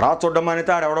 తర్వాత చూడడం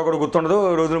అనేది ఆడెవడో కూడా గుర్తుండదు,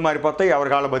 రోజులు మారిపోతాయి, ఎవరి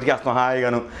కాళ్ళు బతికేస్తాం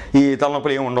హాయిగాను, ఈ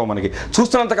తలనొప్పులు ఏమి ఉండవు మనకి.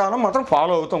 చూస్తున్నంతకాలం మాత్రం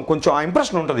ఫాలో అవుతాం, కొంచెం ఆ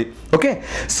ఇంప్రెషన్ ఉంటుంది. Okay,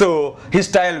 so he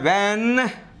style when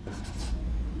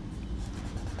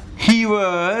he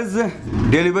was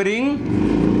delivering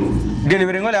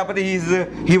లేకపోతే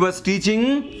he was teaching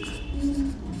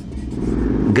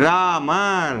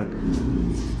grammar.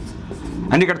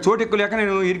 అంటే ఇక్కడ చోటు ఎక్కువ లేక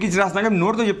నేను ఇరికించి రాస్తున్నాను,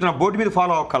 నోటితో చెప్తున్నా, బోర్డు మీద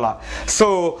follow అవ్వకల్లా. So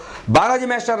Balaji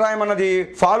master రాయమన్నది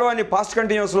follow అని పాస్ట్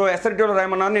కంటిన్యూస్లో ఎస్ఆర్టీలో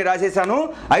రాయమన్నాను, నేను రాసేసాను.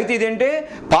 అయితే ఇదేంటే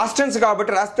పాస్ట్ టెన్స్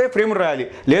కాబట్టి రాస్తే ఫ్రేమ్డ్ రాయాలి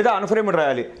లేదా అన్ఫ్రేమ్డ్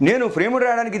రాయాలి. నేను ఫ్రేమ్డ్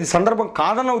రాయడానికి ఇది సందర్భం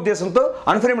కాదన్న ఉద్దేశంతో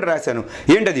అన్ఫ్రేమ్డ్ రాశాను.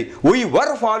 ఏంటది? We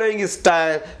were following his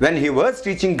style when he was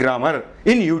teaching grammar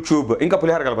in YouTube. ఇంకా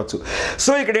పులిహార కలపచ్చు.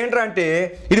 సో ఇక్కడ ఏంటంటే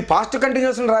ఇది పాస్ట్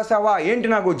కంటిన్యూస్ రాసావా ఏంటి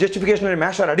నాకు జస్టిఫికేషన్ అని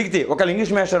మాస్టర్ అడిగితే, ఒకవేళ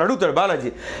ఇంగ్లీష్ మాస్టర్ అడుగుతాడు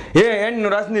బాలాజీ, ఏంటి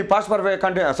నువ్వు రాసింది పాస్ట్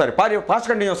పర్ఫెక్ట్ పాస్ట్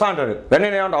కంటిన్యూస్ అంటాడు.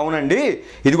 వెంటనే ఏమంటా, అవునండి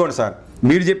ఇదిగోండి సార్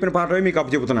మీరు చెప్పిన పాటలో మీకు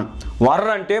అప్పు చెబుతున్నా. వర్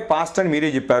అంటే పాస్ట్ అని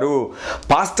మీరే చెప్పారు.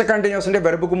 పాస్ట్ కంటిన్యూస్ అంటే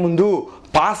వెర్బుకు ముందు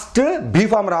పాస్ట్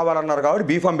బీఫామ్ రావాలన్నారు కాబట్టి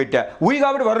బీఫామ్ పెట్టా, ఉయ్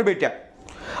కాబట్టి వర్ పెట్టా.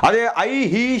 అదే ఐ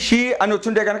హీ షీ అని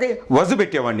వచ్చుంటే కనుక వజ్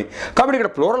పెట్టేవాడిని. కాబట్టి ఇక్కడ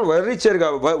ఫ్లోరల్ వర్ ఇచ్చారు,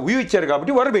 వ్యూ ఇచ్చారు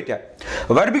కాబట్టి వర్ పెట్టా.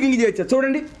 వర్బికి ఇంక చేయొచ్చా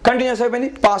చూడండి, కంటిన్యూస్ అయిపోయింది,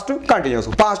 పాస్ట్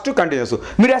కంటిన్యూస్.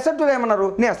 మీరు అసెప్ట్ ఏమన్నారు,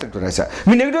 నేను అసెప్ట్ రాసా.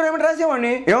 మీరు నెగిటివ్ ఏమంటే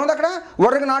రాసేవాడిని, ఏముంది అక్కడ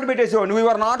వర్కి not పెట్టేసేవాడిని. We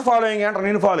are not following అంటారు,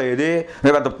 నేను ఫాలో అయ్యేది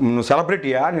నువ్వు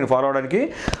సెలబ్రిటీయా నేను ఫాలో అవడానికి?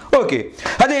 ఓకే.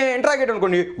 అదే ఇంట్రాగేట్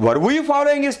అనుకోండి, వర్ వీ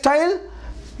ఫాలోయింగ్ ఈ స్టైల్,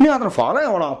 మేము అతను ఫాలో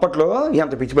అవ్వడం అప్పట్లో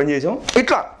ఎంత పిచ్చి పని చేసాం,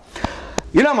 ఇట్లా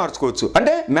ఇలా మార్చుకోవచ్చు.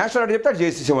 అంటే మాస్టర్ చెప్తే అది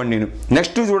చేసేసేవాడిని నేను.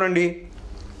 నెక్స్ట్ చూడండి,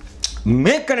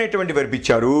 మేక్ అనేటువంటి వెర్బ్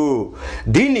ఇచ్చారు.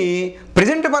 దీన్ని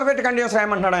ప్రెజెంట్ పర్ఫెక్ట్ కంటిన్యూస్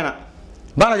రాయమంటున్నాడు ఆయన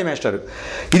బాలాజీ మాస్టర్.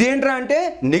 ఇదేంట్రా అంటే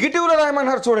నెగిటివ్లో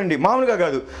రాయమంటున్నారు చూడండి, మామూలుగా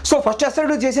కాదు. సో ఫస్ట్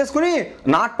ఎస్ఆర్టీ చేసేసుకుని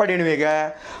నాట్ పడినవేగా,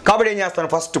 కాబట్టి ఏం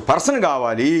చేస్తాను, ఫస్ట్ పర్సన్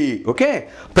కావాలి. Okay,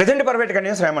 present perfect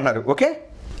continuous రాయమన్నారు. Okay,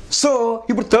 so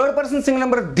ఇప్పుడు third person single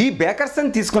number the baker's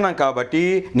అని తీసుకున్నాం కాబట్టి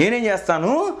నేనేం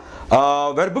చేస్తాను,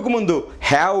 వెర్బుకు ముందు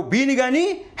హ్యావ్ బీని కానీ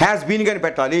హ్యాస్ బీని కానీ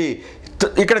పెట్టాలి.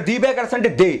 ఇక్కడ ది బేకర్స్ అంటే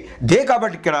దే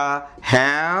కాబట్టి ఇక్కడ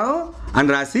హ్యావ్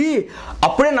అని రాసి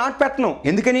అప్పుడే నాట్ పెట్టను.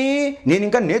 ఎందుకని, నేను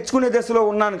ఇంకా నేర్చుకునే దశలో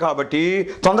ఉన్నాను కాబట్టి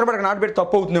తొందరపడక నాట్ పెట్టి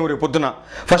తప్పు అవుతుంది. రేపు పొద్దున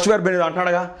ఫస్ట్ వెర్బ్ అనేది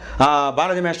అంటున్నాడుగా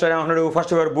బాలాజీ మాస్టర్ ఏమంటున్నాడు,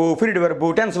 first verb period verb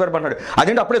tense verb అంటున్నాడు.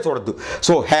 అదేంటి అప్పుడే చూడొద్దు.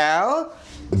 సో హ్యావ్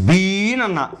బీన్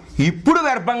అన్న, ఇప్పుడు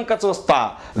వెర్బంక చూస్తా,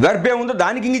 వెర్బ్ ఏముందో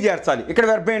దానికి ఇంగి చేర్చాలి. ఇక్కడ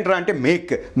వెర్బ్ ఏంట్రా అంటే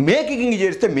మేక్ ఇంగి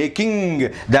చేస్తే making.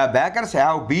 The baker's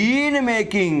have been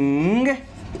making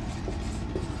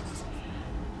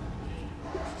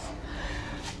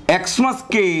Xmas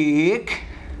cake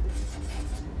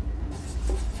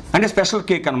అంటే స్పెషల్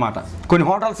కేక్ అనమాట. కొన్ని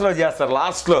హోటల్స్లో చేస్తారు,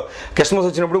 లాస్ట్లో క్రిస్మస్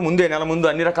వచ్చినప్పుడు ముందే నెల ముందు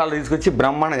అన్ని రకాలు తీసుకొచ్చి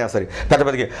బ్రహ్మాండం చేస్తారు పెద్ద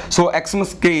పెద్దగా. So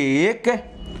Xmas cake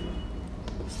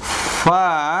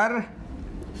for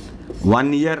 1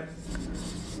 year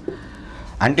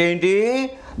అంటే ఏంటి,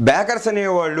 బేకర్స్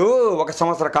అనేవాళ్ళు 1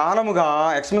 సంవత్సర కాలముగా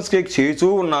ఎక్స్మస్ కేక్ చేస్తూ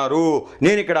ఉన్నారు.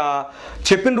 నేను ఇక్కడ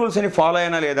చెప్పిన రూల్స్ అని ఫాలో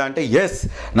అయినా లేదా అంటే ఎస్.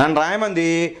 నన్ను రాయమంది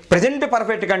ప్రెజెంట్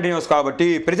పర్ఫెక్ట్ కంటిన్యూస్ కాబట్టి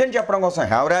ప్రెజెంట్ చెప్పడం కోసం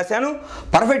హ్యావ్ రాశాను,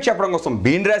 పర్ఫెక్ట్ చెప్పడం కోసం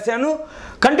బీన్ రాశాను,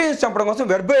 కంటిన్యూస్ చెప్పడం కోసం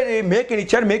వెర్బ్ మేక్ అని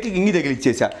ఇచ్చారు, make ఇంగి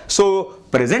తగిలిచ్చేసా. So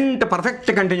present perfect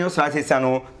continuous రాసేసాను.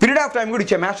 Period of time కూడా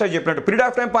ఇచ్చా, మాస్టర్ చెప్పినట్టు పీరియడ్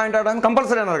ఆఫ్ టైం పాయింట్ అవడం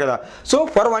కంపల్సరీ అన్నారు కదా. సో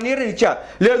ఫర్ 1 year నేను ఇచ్చా,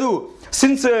 లేదు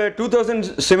సిన్స్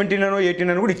 2017 అనో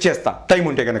 18 అని కూడా ఇచ్చేస్తా టైం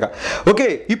ఉంటే కనుక. ఓకే,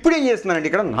 ఇప్పుడు ఏం చేస్తున్నానంటే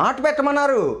ఇక్కడ నాట్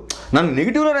పెట్టమన్నారు, నన్ను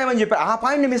నెగిటివ్లో రాయమని చెప్పి ఆ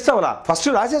పాయింట్ని మిస్ అవ్వాలా, ఫస్ట్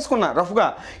రాసేసుకున్నా రఫ్గా.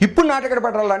 ఇప్పుడు నాట్ ఎక్కడ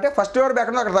పెట్టాలంటే ఫస్ట్ వెర్బ్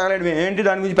ఎక్కడ అక్కడ తగలేడు, ఏంటి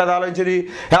దాని గురించి పెద్ద ఆలోచించేది,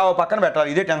 హ్యావ్ పక్కన పెట్టాలి,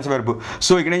 ఇదే టెన్స్ వెర్బ్.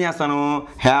 సో ఇక్కడ ఏం చేస్తాను,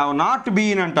 హ్యావ్ నాట్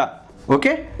బీన్ అంట.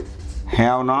 ఓకే,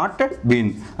 హ్యావ్ నాట్ బీన్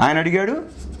ఆయన అడిగాడు,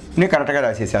 నేను కరెక్ట్గా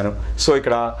రాసేసాను. సో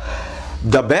ఇక్కడ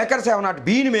the baker's have not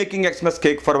been making Xmas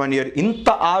cake for 1 year. ఇంత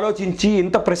ఆలోచించి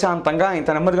ఇంత ప్రశాంతంగా ఇంత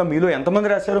నెమ్మదిగా మీలో ఎంతమంది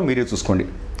రాశారో మీరే చూసుకోండి,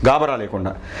 గాబరా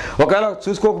లేకుండా. ఒకవేళ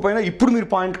చూసుకోకపోయినా ఇప్పుడు మీరు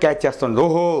పాయింట్ క్యాచ్ చేస్తుంది,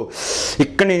 ఓహో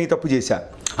ఇక్కడ నేను ఈ తప్పు చేశా,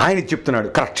 ఆయన చెప్తున్నాడు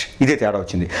కరెక్ట్, ఇదే తేడా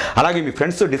వచ్చింది. అలాగే మీ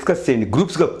ఫ్రెండ్స్తో డిస్కస్ చేయండి,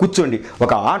 గ్రూప్స్గా కూర్చోండి.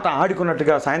 ఒక ఆట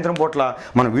ఆడుకున్నట్టుగా సాయంత్రం పూట్ల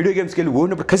మనం వీడియో గేమ్స్కి వెళ్ళి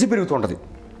ఓడినప్పుడు కసి పెరుగుతుంటుంది,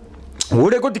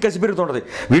 ఓడే కొద్ది కసి పెరుగుతుంటుంది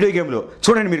వీడియో గేమ్లో.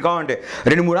 చూడండి మీరు కావాలంటే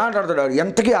 2-3 ఆటలు ఆడతాడు,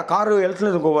 ఎంతకీ ఆ కారు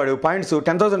వెళ్తున్నది ఇంకోవాడు పాయింట్స్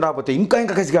 10,000 రాకపోతే ఇంకా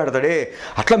కసిగా ఆడతాడే.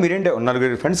 అట్లా మీరేంటే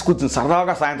 4 ఫ్రెండ్స్ కూర్చుని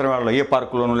సరదాగా సాయంత్రం వేళలో ఏ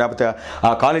పార్కులోనూ లేకపోతే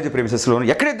ఆ కాలేజీ ప్రెమిసెస్లోనూ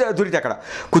ఎక్కడైతే దొరికితే అక్కడ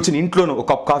కూర్చుని ఇంట్లోనూ ఒక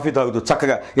కప్ కాఫీ తాగుతూ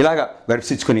చక్కగా ఇలాగా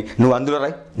వెబ్స్ ఇచ్చుకొని నువ్వు అందులో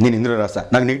రాయి నేను ఇందులో రాస్తా,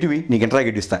 నాకు నెగిటివ్ నీకు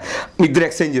ఇంటరాగేట్ ఇస్తా, ఇద్దరు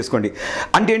ఎక్స్చేంజ్ చేసుకోండి.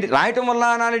 అంటే ఏంటి, రాయటం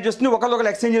వల్ల నాలెడ్జ్ వస్తుంది,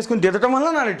 ఒకరికొకరు ఎక్స్చేంజ్ చేసుకుని దిద్దటం వల్ల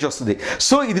నాలెడ్జ్ వస్తుంది.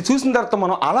 సో ఇది చూసిన తర్వాత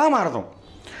మనం అలా మారదాం,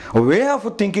 వే ఆఫ్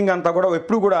థింకింగ్ అంతా కూడా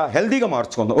ఎప్పుడు కూడా హెల్తీగా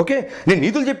మార్చుకుందాం. ఓకే, నేను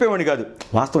నీతులు చెప్పేవాడిని కాదు,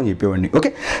 వాస్తవం చెప్పేవాడిని. ఓకే,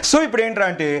 సో ఇప్పుడు ఏంట్రా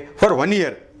అంటే ఫర్ 1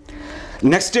 year.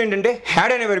 నెక్స్ట్ ఏంటంటే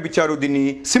హ్యాడ్ అనే వెర్బ్ ఇచ్చారు, దీన్ని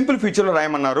సింపుల్ ఫ్యూచర్లో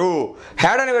రాయమన్నారు.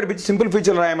 హ్యాడ్ అనే వెర్బ్ ఇచ్చి సింపుల్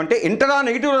ఫ్యూచర్లో రాయమంటే ఇంటరా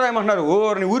నెగిటివ్లో రాయమంటున్నారు.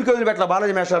 నీ ఊరికి వదిలిపెట్టాల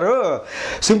బాలాజీ మాస్టారు,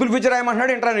 సింపుల్ ఫ్యూచర్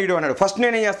రాయమంటున్నాడు, ఇంటరా నెగిటివ్ అన్నాడు. ఫస్ట్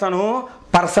నేనేం చేస్తాను,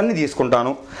 పర్సన్ని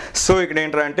తీసుకుంటాను. సో ఇక్కడ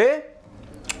ఏంట్రా అంటే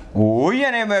ఉయ్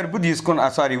అనే వెర్బ్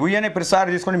తీసుకుని ఉయ్ అనే ప్రతిసారి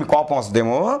తీసుకుని మీకు కోపం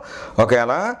వస్తుందేమో.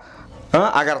 ఒకవేళ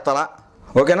అగర్తల,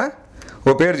 ఓకేనా,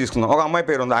 ఓ పేరు తీసుకుందాం, ఒక అమ్మాయి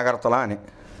పేరు ఉంది అగర్తల అని,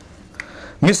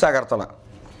 మిస్ అగర్తల.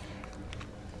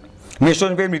 మీ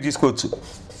ఇష్టమైన పేరు మీరు తీసుకోవచ్చు.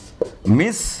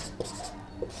 మిస్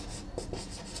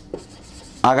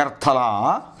అగర్తల,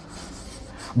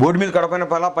 బోర్డు మీద కడపైన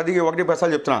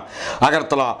 10 చెప్తున్నా,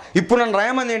 అగర్తల. ఇప్పుడు నన్ను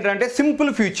రాయమంది ఏంటంటే సింపుల్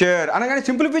ఫ్యూచర్ అనగానే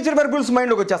సింపుల్ ఫ్యూచర్ వెర్బుల్స్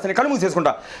మైండ్లోకి వచ్చేస్తాను, కళ్ళు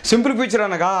మూసేసుకుంటా. సింపుల్ ఫ్యూచర్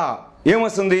అనగా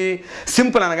ఏమొస్తుంది?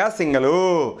 సింపుల్ అనగా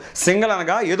సింగల్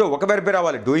అనగా ఏదో ఒక వెర్బే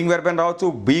రావాలి. డూయింగ్ వెర్బ్ అని రావచ్చు,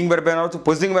 బీయింగ్ వెర్బ్ అని రావచ్చు,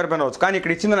 పొజిటింగ్ వెర్బ్ అని రావచ్చు. కానీ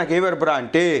ఇక్కడ ఇచ్చింది నాకు ఏ వెర్బ్ రా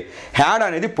అంటే హ్యాడ్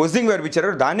అనేది పొజిటింగ్ వెర్బ్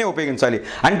ఇచ్చారు, దాన్నే ఉపయోగించాలి.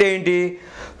 అంటే ఏంటి?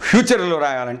 ఫ్యూచర్లో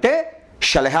రాయాలంటే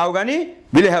షల్ హ్యావ్ కానీ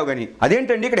విల్ హ్యావ్ కానీ.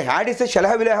 అదేంటండి ఇక్కడ హ్యాడ్ ఇస్తే షల్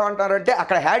హ్యావ్ విల్ హ్యావ్ అంటారంటే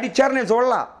అక్కడ హ్యాడ్ ఇచ్చారు నేను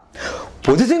చూడలా,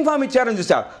 పొజిటింగ్ ఫామ్ ఇచ్చారని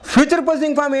చూసా. ఫ్యూచర్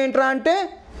పొజిటింగ్ ఫామ్ ఏంట్రా అంటే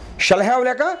షల్ హ్యావ్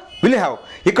లేక విల్ హ్యావ్.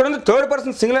 ఇక్కడ ఉంది third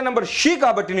person singular number she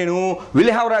కాబట్టి నేను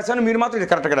విల్ హ్యావ్ రాశాను, మీరు మాత్రం ఇది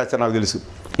కరెక్ట్గా రాశారు నాకు తెలుసు.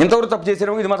 ఎంతవరకు తప్పు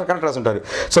చేసారేమో ఇది మాత్రం correct రాసుంటారు.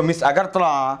 So miss Agartala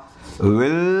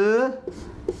will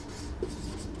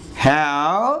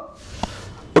have,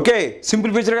 okay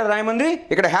simple future కదా రాయమంది.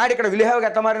 ఇక్కడ హ్యాడ్ ఇక్కడ విల్ హ్యావ్గా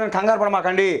ఎట్లా మారిందని కంగారు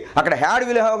పడమాకండి. అక్కడ హ్యాడ్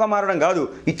విల్ హ్యావ్గా మారడం కాదు,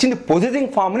 ఇచ్చింది పొజిటింగ్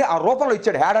ఫామ్ని ఆ రూపంలో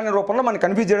ఇచ్చాడు. హ్యాడ్ అనే రూపంలో మనకి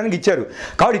కన్ఫ్యూజ్ చేయడానికి ఇచ్చారు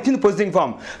కాబట్టి ఇచ్చింది పొజిటింగ్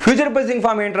ఫామ్. ఫ్యూచర్ పొజిటింగ్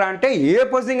ఫామ్ ఏంట్రా అంటే ఏ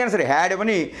పొజిటింగ్ అయినా సరే హ్యాడ్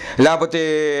ఇవ్వని, లేకపోతే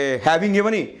హ్యావింగ్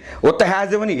ఇవ్వని, ఉత్త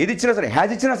హ్యాజ్ ఇవ్వని, ఏది ఇచ్చినా సరే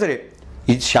హ్యాజ్ ఇచ్చినా సరే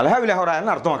ఇది షల్ హ్యావ్ విల్ హ్యావ్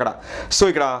రాయాలని అర్థం అక్కడ. సో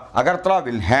ఇక్కడ అగర్తల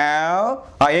విల్ హ్యావ్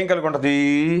ఏం కలిగి ఉంటుంది?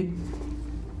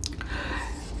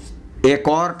 ఏ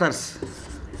quarters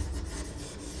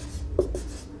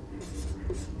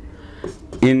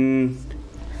in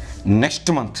next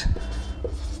month.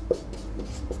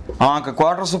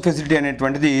 Quarters facility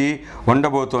అనేటువంటిది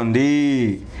ఉండబోతోంది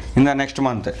in the next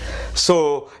month. So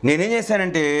నేనేం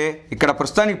చేశానంటే ఇక్కడ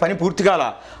ప్రస్తుతానికి పని పూర్తి కాల.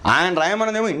 ఆయన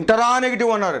రాయమన్నదేమో ఇంటరా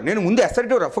నెగిటివ్ అన్నారు, నేను ముందు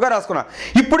ఎస్సర్టివ్ రఫ్గా రాసుకున్నా.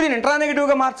 ఇప్పుడు నేను ఇంటరా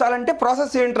నెగిటివ్గా మార్చాలంటే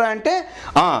ప్రాసెస్ ఏంట్రా అంటే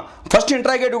ఫస్ట్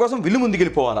ఇంట్రాగేటివ్ కోసం విల్లు ముందుకు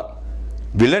వెళ్ళిపోవాలా.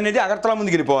 విల్ అనేది అగర్తల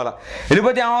ముందుకు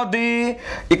వెళ్ళిపోతే ఏమవుద్ది?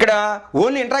 ఇక్కడ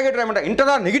ఓన్లీ ఇంట్రాగేటివ్ రాయమంట.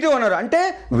 ఇంటరా నెగిటివ్ అన్నారు అంటే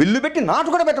విల్లు పెట్టి నాట్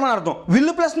కూడా పెట్టమని అర్థం.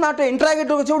 విల్లు ప్లస్ నాట్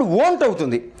ఇంట్రాగేటివ్ వచ్చేప్పుడు ఓంట్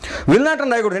అవుతుంది. విల్ నాట్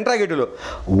అని రాయకూడదు ఇంట్రాగేటివ్లో.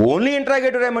 ఓన్లీ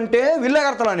ఇంట్రాగేటివ్ రాయమంటే విల్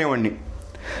అగర్తల అనేవాడిని.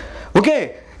 ఓకే,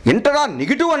 ఇంటరా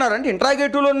నెగిటివ్ అన్నారు అంటే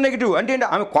ఇంట్రాగేటివ్లో నెగిటివ్ అంటే ఏంటి?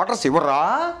 ఆమె క్వార్టర్స్ ఇవ్వరా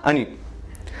అని.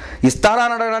 ఇస్తారా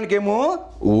అని అడగడానికి ఏమో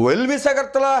well miss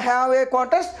Agartala have a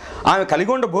quarters, ఆమె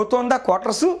కలిగి ఉండబోతోందా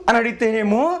క్వార్టర్స్ అని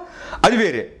అడిగితేనేమో అది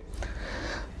వేరే.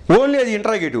 ఓన్లీ అది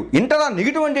ఇంట్రాగేటివ్. ఇంటరా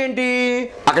నెగిటివ్ అంటే ఏంటి?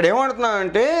 అక్కడ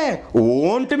ఏమంటున్నానంటే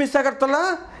won't miss Agartala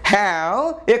have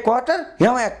a quarter,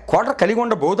 quarter కలిగి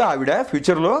ఉండబోదా ఆవిడ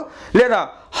ఫ్యూచర్లో, లేదా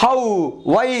హౌ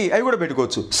వై అవి కూడా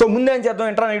పెట్టుకోవచ్చు. సో ముందేం చేద్దాం?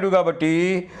 ఇంటరా నెగిటివ్ కాబట్టి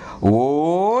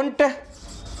ఓంట్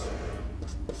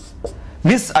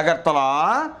మిస్ అగర్తల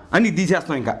అని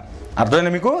తీసేస్తాం. ఇంకా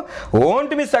అర్థమైందా మీకు?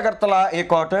 Won't miss Agartala A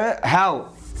quarter have.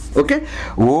 Okay,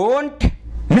 won't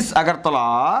miss Agartala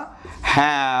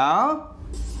have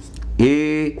a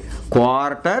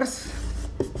quarters,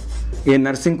 A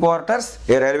nursing quarters,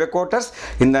 A railway quarters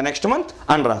in the next month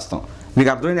అని రాస్తాం. మీకు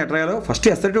అర్థమైంది ఎట్లా రాయాలో? ఫస్ట్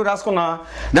ఎస్సర్టివ్ రాసుకున్నా,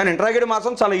 దాని ఇంట్రాగేటివ్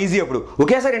మార్చడం చాలా ఈజీ. అప్పుడు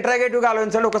ఒకేసారి ఇంట్రాగేటివ్గా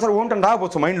ఆలోచించాలి, ఒకసారి ఓంట్ అని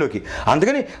రాకపోవచ్చు మైండ్లోకి.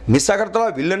 అందుకని మిస్ అగర్తల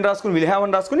విల్ అని రాసుకుని విల్ హ్యావ్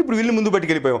అని రాసుకుని ఇప్పుడు విల్లు ముందు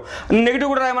పట్టుకెళ్ళిపోయాం. నెగిటివ్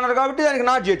కూడా రాయమన్నారు కాబట్టి దానికి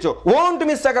నాట్ చేయొచ్చు. Won't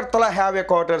miss Agartala have a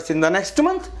quarters in the next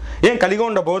month, ఏం కలిగి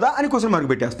ఉండబోదా అని క్వశ్చన్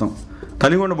మార్క్ పెట్టేస్తాం.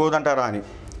 కలిగి ఉండబోదా అంటారా అని.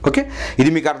 ఓకే, ఇది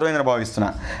మీకు అర్థమైందని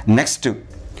భావిస్తున్నా. నెక్స్ట్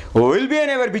విల్ బి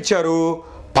అనే వెర్బ్ ఇచ్చారు,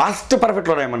 పాస్ట్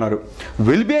పర్ఫెక్ట్లో రాయమన్నారు.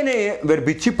 విల్ బి అనే వెర్బ్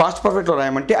ఇచ్చి పాస్ట్ పర్ఫెక్ట్లో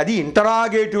రాయమంటే అది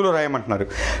ఇంటరాగేటివ్లో రాయమంటున్నారు.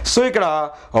 సో ఇక్కడ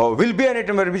విల్ బి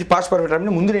అనేటువంటి వెర్బ్ ఇచ్చి పాస్ట్ పర్ఫెక్ట్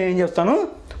రాయమంటే ముందు నేను ఏం చేస్తాను?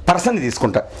 పర్సన్ని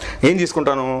తీసుకుంటా. ఏం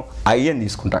తీసుకుంటాను? ఐ అని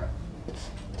తీసుకుంటా.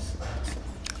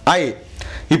 ఐ.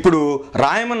 ఇప్పుడు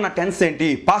రాయమన్న టెన్స్ ఏంటి?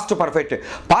 Past perfect.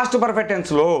 Past perfect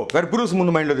టెన్స్లో verb rules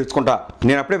ముందు మైండ్లో తెచ్చుకుంటా.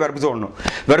 నేను అప్పుడే వెర్బ్ చూడను.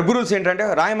 వెర్బ్ రూల్స్ ఏంటంటే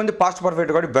రాయమంది పాస్ట్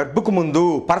పర్ఫెక్ట్ కాబట్టి వెర్బ్కు ముందు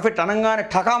పర్ఫెక్ట్ అనగానే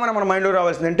ఠకామని మన మైండ్లో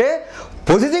రావాల్సిందంటే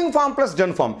పొజిటింగ్ ఫామ్ ప్లస్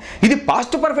డన్ ఫామ్. ఇది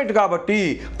పాస్ట్ పర్ఫెక్ట్ కాబట్టి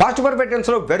పాస్ట్ పర్ఫెక్ట్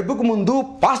టెన్స్లో వెర్బ్కు ముందు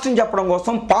పాస్ట్ అని చెప్పడం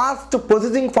కోసం పాస్ట్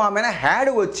పొజిటింగ్ ఫామ్ అయినా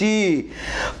హ్యాడ్ వచ్చి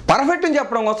పర్ఫెక్ట్ అని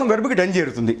చెప్పడం కోసం వెర్బ్కి డన్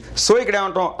చేరుతుంది. సో ఇక్కడ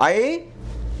ఏమంటాం? ఐ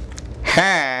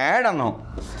హ్యాడ్ అన్నాం.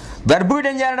 వెర్బ్కి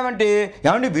డన్ చేయడం అంటే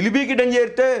ఏమంటే విల్బీకి డన్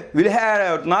చేరితే విల్ హ్యాడ్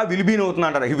అవుతున్నా విల్బీని అవుతున్నా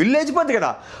అంటారు. విల్ లేచిపోద్ది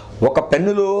కదా. ఒక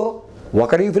పెన్నులో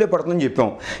ఒక రీఫ్లే పడుతుందని చెప్పాం.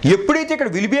 ఎప్పుడైతే ఇక్కడ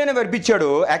విల్బీ అనే వెర్బ్ ఇచ్చాడో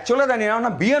యాక్చువల్గా దాన్ని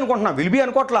ఏమన్నా బీ అనుకుంటున్నా, విల్బీ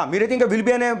అనుకోవట్లా. మీరైతే ఇంకా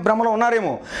విల్బీ అనే భ్రమలో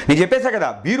ఉన్నారేమో. నేను చెప్పేసా కదా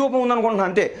బీ రూపం ఉందనుకుంటున్నా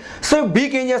అంతే. సో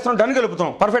బీకి ఏం చేస్తున్నాం? డన్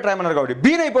కలుపుతాం. పర్ఫెక్ట్ రాయమన్నారు కాబట్టి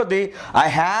బీన్ అయిపోద్ది. ఐ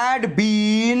హ్యాడ్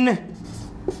బీన్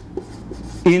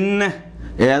ఇన్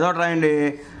ఏదో రాయండి,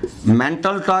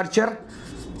 mental torture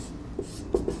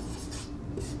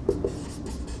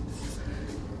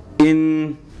in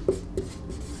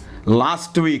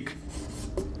last week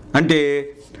అంటే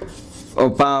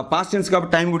పాస్ట్ టెన్స్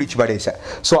కాబట్టి టైం కూడా ఇచ్చి పడేసా.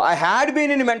 So I had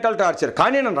been in mental torture.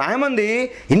 కానీ నేను రాయమంది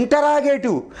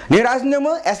ఇంటరాగేటివ్, నేను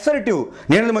రాసిందేమో అసర్టివ్.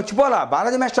 నేను అది మర్చిపోవాలా.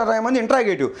 Balaji master రాయమంది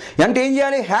interrogative. అంటే ఏం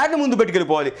చేయాలి? హ్యాడ్ ముందు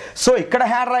పెట్టుకెళ్ళిపోవాలి. సో ఇక్కడ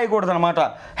హ్యాడ్ రాయకూడదు అనమాట.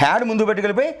 హ్యాడ్ ముందు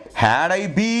పెట్టుకెళ్ళిపోయి హ్యాడ్ ఐ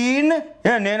బీన్,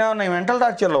 నేను మెంటల్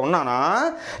టార్చర్లో ఉన్నానా,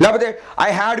 లేకపోతే I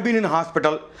had been in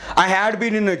hospital, I had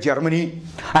been in Germany,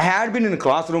 I had been in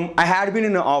class room, I had been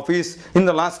in office in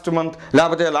the last month,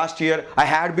 లేకపోతే last year, I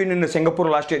had been in Singapore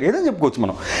last year, ఏదో చెప్పుకోవచ్చు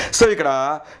మనం. So ఇక్కడ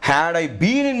had I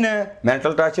been in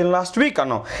mental torture last week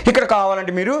అన్నాం. ఇక్కడ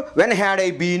కావాలంటే మీరు when had I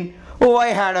been, why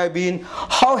had I been,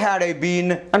 how had I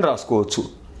been అని రాసుకోవచ్చు.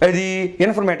 అది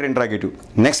ఇన్ఫర్మేటివ్ ఇంటరాగేటివ్.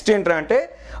 నెక్స్ట్ ఏంటంటే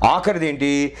ఆఖరిది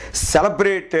ఏంటి?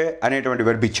 సెలబ్రేట్ అనేటువంటి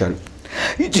వెర్బ్ ఇచ్చారు.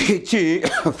 ఇచ్చి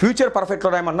ఫ్యూచర్ పర్ఫెక్ట్లో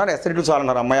రాయమంటున్నారు. ఎస్ఎల్టీ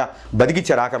చాలన్నారు. అమ్మాయ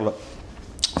బతికిచ్చారు ఆఖరిలో.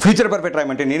 ఫ్యూచర్ పర్ఫెక్ట్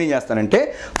రాయమంటే నేనేం చేస్తానంటే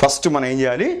ఫస్ట్ మనం ఏం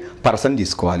చేయాలి? పర్సన్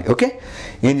తీసుకోవాలి. ఓకే,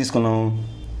 ఏం తీసుకున్నాం?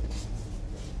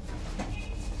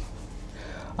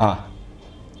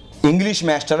 ఇంగ్లీష్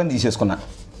మాస్టర్ అని తీసేసుకున్నా.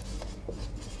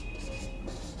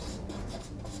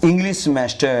 ఇంగ్లీష్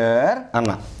మాస్టర్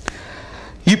అన్నా.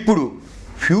 ఇప్పుడు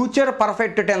ఫ్యూచర్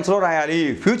పర్ఫెక్ట్ టెన్స్లో రాయాలి.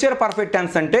 ఫ్యూచర్ పర్ఫెక్ట్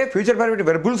టెన్స్ అంటే ఫ్యూచర్ పర్ఫెక్ట్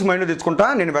వెర్బుల్స్ మైండ్లో తెచ్చుకుంటా.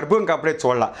 నేను వెర్బు ఇంకా అప్పుడే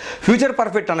చూడాల. ఫ్యూచర్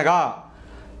పర్ఫెక్ట్ అనగా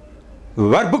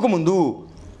వెర్బుకు ముందు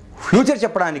ఫ్యూచర్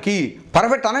చెప్పడానికి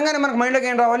పర్ఫెక్ట్ అనగానే మనకు మైండ్లోకి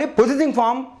ఏం రావాలి? పొజిటింగ్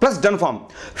form plus done form.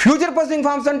 Future పొజిటింగ్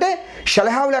forms అంటే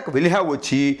షల్ హ్యావ్ లేక విల్ హ్యావ్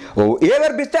వచ్చి ఏ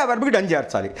వెర్బ్ ఇస్తే ఆ వెర్బ్కి డన్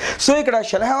చేర్చాలి. సో ఇక్కడ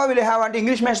షల్ హ్యావ్ విల్ హ్యావ్ అంటే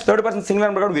English master third person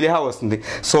singular కూడా విల్ హ్యావ్ వస్తుంది.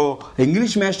 So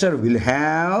English master will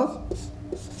have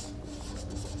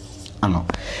అన్నాం.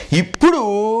 ఇప్పుడు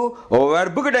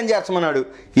వెర్బ్కి డన్ చేస్తామన్నాడు.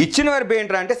 ఇచ్చిన వెర్బ్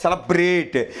ఏంట్రా అంటే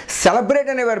సెలబ్రేట్. సెలబ్రేట్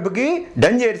అనే వెర్బ్కి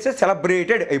డన్ చేస్తే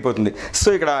సెలబ్రేటెడ్ అయిపోతుంది. సో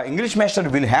ఇక్కడ English master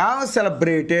will have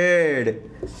celebrated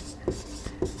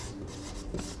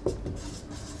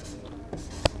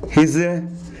his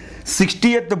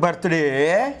 60th birthday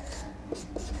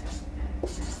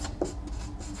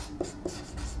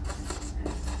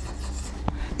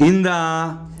in the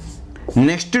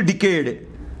next decade.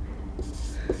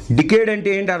 Decade అంటే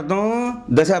ఏంటి అర్థం?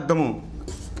 దశాబ్దము.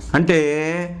 అంటే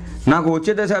నాకు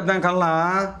వచ్చే దశాబ్దం కల్లా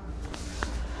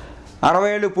 60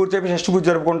 ఏళ్ళు పూర్తి అయిపోయి షష్ఠ పూజ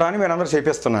జరుపుకుంటా అని మీరు అందరూ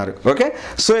చెప్పేస్తున్నారు. ఓకే,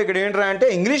 సో ఇక్కడ ఏంటంటే అంటే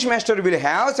English master will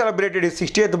have celebrated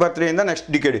 60th birthday in the next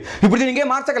decade. ఇప్పుడు దీనికి ఏం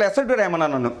మార్చగల? ఎస్ఎల్టీ రాయమన్నా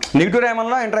నన్ను. నెగిటివ్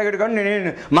రాయమన్నా ఇంటరాగేటివ్ కానీ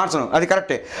నేను మార్చను, అది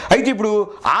కరెక్టే. అయితే ఇప్పుడు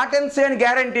ఆ టెన్స్ అని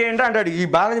గ్యారంటీ ఏంటో అంటాడు ఈ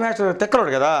బాలాజీ మాస్టర్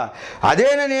తెక్కలోడు కదా. అదే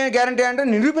నేను గ్యారంటీ అంటే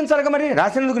నిరూపించాలిగా. మరి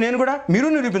రాసినందుకు నేను కూడా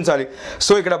మీరు నిరూపించాలి.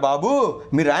 సో ఇక్కడ బాబు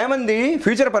మీరు రాయమంది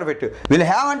ఫ్యూచర్ పర్ఫెక్ట్. విల్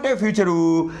హ్యావ్ అంటే ఫ్యూచరు,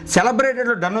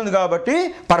 సెలబ్రేటెడ్లో డన్ ఉంది కాబట్టి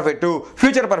perfect.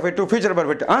 Future perfect, future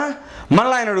perfect.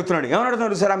 మళ్ళీ ఆయన అడుగుతున్నాడు. ఏమని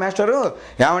అడుగుతున్నాడు సార్ ఆ మాస్టరు?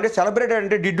 ఏమంటే సెలబ్రేటెడ్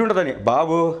అంటే డిడ్ ఉంటుందని.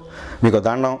 బాబు మీకు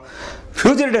దండం,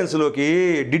 ఫ్యూచర్ టెన్స్లోకి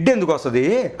డిడ్ ఎందుకు వస్తుంది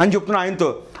అని చెప్తున్నా ఆయనతో.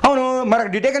 అవును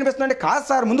మరి డిడే కనిపిస్తుంది అంటే కాదు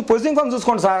సార్, ముందు పొజిటింగ్ ఫామ్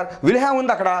చూసుకోండి సార్. విల్ హ్యావ్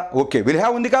ఉంది అక్కడ. ఓకే, విల్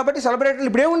హ్యావ్ ఉంది కాబట్టి సెలబ్రేటెడ్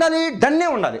ఇప్పుడు ఏముండాలి? డన్నే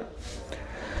ఉండాలి.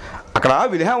 అక్కడ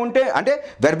విల్ హ్యావ్ ఉంటే అంటే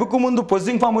వెర్బ్కు ముందు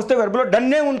పొజిటింగ్ ఫామ్ వస్తే వెర్బ్లో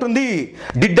డన్నే ఉంటుంది.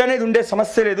 డిడ్ అనేది ఉండే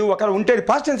సమస్య లేదు. ఒకవేళ ఉంటే అది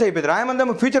పాస్ట్ టెన్స్ అయిపోయింది.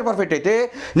 రాయమందేమో ఫ్యూచర్ పర్ఫెక్ట్ అయితే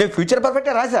నేను ఫ్యూచర్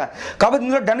పర్ఫెక్టే రాసా కాబట్టి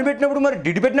ఇందులో డన్ పెట్టినప్పుడు మరి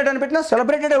డిడ్ పెట్టినా డన్ పెట్టినా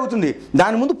సెలబ్రేటెడ్ అవుతుంది.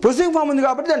 దాని ముందు పొజిటింగ్ ఫామ్ ఉంది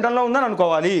కాబట్టి దాని డన్లో ఉందని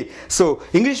అనుకోవాలి. So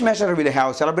English master will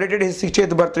have celebrated his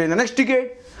 60th birthday in the next decade.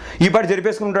 ఈ పాటి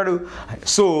జరిపేసుకుంటాడు.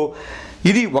 సో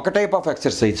ఇది ఒక టైప్ ఆఫ్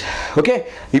ఎక్సర్సైజ్. ఓకే,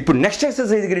 ఇప్పుడు నెక్స్ట్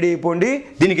ఎక్సర్సైజ్కి రెడీ అయిపోండి.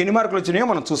 దీనికి ఎన్ని మార్కులు వచ్చినాయో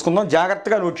మనం చూసుకుందాం.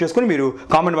 జాగ్రత్తగా నోట్ చేసుకుని మీరు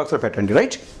కామెంట్ బాక్స్లో పెట్టండి.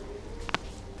 రైట్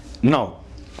నౌ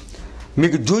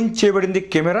మీకు జూమ్ చేయబడింది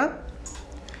కెమెరా.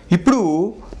 ఇప్పుడు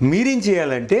మీరేం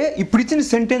చేయాలంటే ఇప్పుడు ఇచ్చిన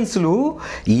సెంటెన్స్లు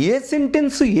ఏ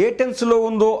సెంటెన్స్ ఏ టెన్స్లో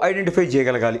ఉందో ఐడెంటిఫై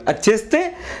చేయగలగాలి. అది చేస్తే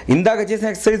ఇందాక చేసిన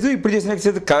ఎక్సర్సైజ్ ఇప్పుడు చేసిన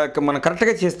ఎక్సర్సైజ్ మనం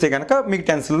కరెక్ట్గా చేస్తే కనుక మీకు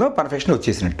టెన్స్లో పర్ఫెక్షన్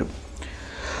వచ్చేసినట్టు.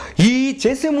 ఈ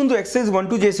చేసే ముందు ఎక్సర్సైజ్ 1,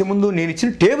 2 చేసే ముందు నేను ఇచ్చిన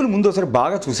టేబుల్ ముందు ఒకసారి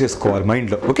బాగా చూసేసుకోవాలి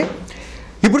మైండ్లో. ఓకే,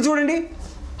 ఇప్పుడు చూడండి.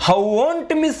 How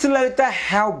want miss Lalitha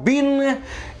have been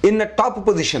in the top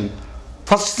position.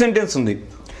 First sentence ఉంది.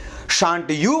 Shan't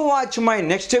you watch my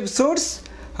next episodes.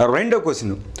 రెండో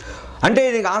క్వశ్చన్ అంటే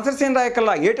దీనికి ఆన్సర్స్ ఏం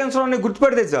రాయకల్లా ఏ టెన్స్లో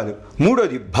గుర్తుపెడితే చాలు.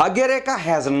 మూడోది భాగ్యరేఖ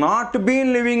has not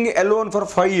been living alone for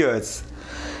 5 years.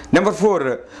 Number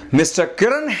 4 mister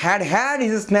Kiran had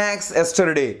his snacks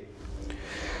yesterday.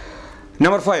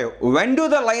 Number 5 when do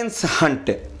the lions hunt.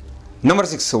 Number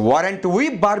 6 weren't we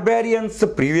barbarians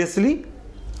previously.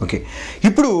 Okay,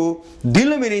 ఇప్పుడు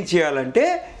దీనిలో మీరు ఏం చేయాలంటే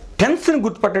టెన్స్ని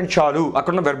గుర్తుపట్టండి చాలు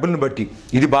అక్కడ ఉన్న వెర్బుల్ని బట్టి.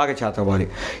 ఇది బాగా చేతవ్వాలి.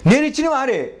 నేను ఇచ్చిన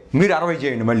వారే మీరు 60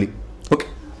 చేయండి మళ్ళీ. ఓకే,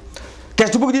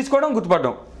 టెక్స్ట్ బుక్ తీసుకోవడం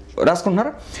గుర్తుపడడం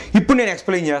రాసుకుంటున్నారా? ఇప్పుడు నేను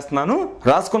ఎక్స్ప్లెయిన్ చేస్తున్నాను.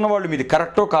 రాసుకున్న వాళ్ళు మీది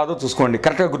కరెక్టో కాదో చూసుకోండి.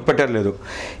 కరెక్ట్గా గుర్తుపెట్టారు లేదు.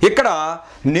 ఇక్కడ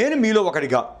నేను మీలో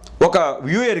ఒకటిగా ఒక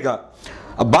వ్యూయర్గా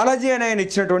బాలాజీ అని ఆయన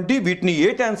ఇచ్చినటువంటి వీటిని ఏ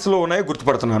టెన్స్లో ఉన్నాయో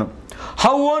గుర్తుపడుతున్నాను.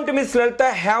 How want miss Lalitha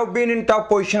have been in top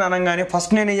position అనగానే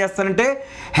ఫస్ట్ నేను ఏం చేస్తానంటే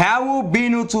హ్యావ్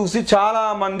బీన్ చూసి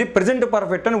చాలామంది ప్రెజెంట్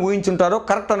పర్ఫెక్ట్ అని ఊహించుంటారు,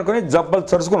 కరెక్ట్ అనుకుని జబ్బలు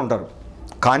చరుచుకొని ఉంటారు.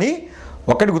 కానీ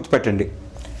ఒకటి గుర్తుపెట్టండి,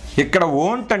 ఇక్కడ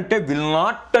వోంట్ అంటే విల్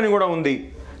నాట్ అని కూడా ఉంది.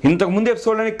 ఇంతకుముందు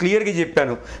ఎపిసోడ్లోనే క్లియర్గా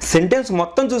చెప్పాను, సెంటెన్స్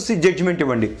మొత్తం చూసి జడ్జిమెంట్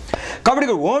ఇవ్వండి. కాబట్టి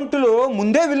ఇక్కడ వోంట్లో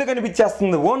ముందే విల్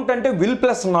కనిపించేస్తుంది. వోంట్ అంటే will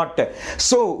plus not.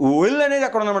 So will అనేది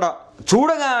అక్కడ ఉందన్నమాట.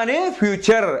 చూడగానే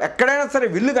ఫ్యూచర్, ఎక్కడైనా సరే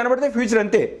విల్ కనబడితే ఫ్యూచర్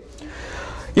అంతే.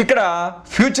 ఇక్కడ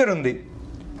ఫ్యూచర్ ఉంది,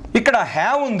 ఇక్కడ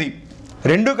హ్యావ్ ఉంది,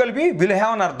 రెండు కలిపి విల్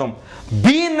హ్యావ్ అని అర్థం.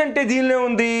 బీన్ అంటే దీనిలో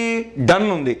ఉంది, డన్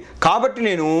ఉంది. కాబట్టి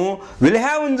నేను విల్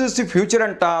హ్యావ్ చూసి ఫ్యూచర్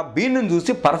అంట, బీన్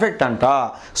చూసి పర్ఫెక్ట్ అంట.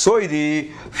 సో ఇది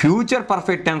ఫ్యూచర్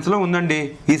పర్ఫెక్ట్ టెన్స్లో ఉందండి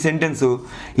ఈ సెంటెన్స్.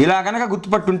 ఇలా కనుక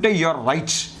గుర్తుపట్టుంటే యూఆర్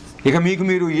రైట్. ఇక మీకు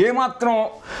మీరు ఏమాత్రం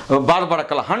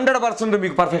బాధపడక్కల, 100%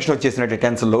 మీకు perfection వచ్చేసినట్టే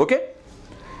టెన్స్లో. Okay,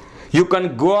 you can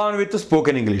go on with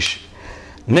spoken English.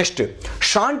 Next,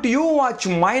 shan't you watch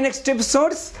my next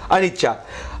episodes అని ఇచ్చా.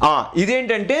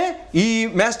 ఇదేంటంటే ఈ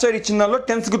మాస్టర్ ఇచ్చిన దానిలో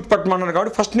టెన్స్ గుర్తుపట్టమన్నారు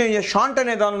కాబట్టి ఫస్ట్ నేను షాంట్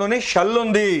అనే దానిలోనే షల్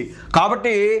ఉంది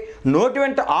కాబట్టి నోటి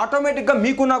వెంట ఆటోమేటిక్గా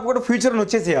మీకు నాకు కూడా ఫ్యూచర్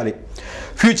వచ్చేసేయాలి.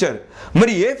 ఫ్యూచర్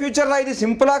మరి ఏ ఫ్యూచర్లా ఇది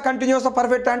సింపులా కంటిన్యూస్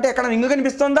పర్ఫెక్ట్ అంటే ఎక్కడ ఇంక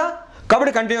కనిపిస్తుందా?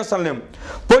 కాబట్టి కంటిన్యూస్ అనలేము.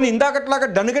 పోనీ ఇందాకట్లాగా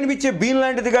డన్ కనిపించే బీన్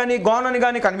లాంటిది కానీ గాన్ అని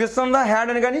కానీ కనిపిస్తుందా? హ్యాడ్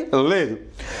అని కానీ లేదు.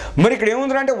 మరి ఇక్కడ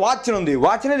ఏముందంటే వాచ్ ఉంది.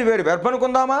 వాచ్ అనేది వేరు వెర్బ్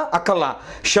అనుకుందామా? అక్కల్లా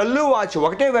షల్లు వాచ్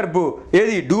ఒకటే వెర్బు.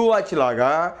 ఏది? డూ వాచ్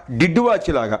లాగా, డిడ్ వాచ్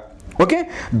లాగా. ఓకే,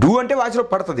 డూ అంటే వాచ్లో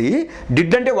పడుతుంది,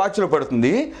 డిడ్ అంటే వాచ్లో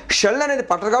పడుతుంది, షెల్ అనేది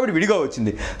పట్టదు కాబట్టి విడిగా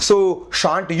వచ్చింది. సో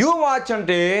షాంట్ యూ వాచ్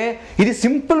అంటే ఇది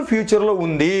సింపుల్ ఫ్యూచర్లో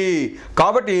ఉంది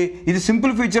కాబట్టి ఇది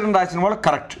సింపుల్ ఫ్యూచర్ అని రాసిన వాళ్ళు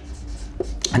కరెక్ట్.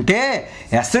 అంటే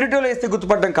ఎస్సరిటీలో వేస్తే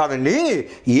గుర్తుపట్టడం కాదండి,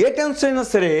 ఏ టెన్స్ అయినా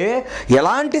సరే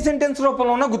ఎలాంటి సెంటెన్స్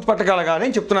రూపంలో ఉన్నా గుర్తుపట్టగలగాలి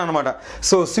అని చెప్తున్నాను అనమాట.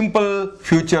 సో సింపుల్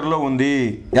ఫ్యూచర్లో ఉంది.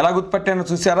 ఎలా గుర్తుపట్టానో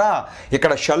చూసారా?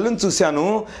 ఇక్కడ షల్ని చూశాను,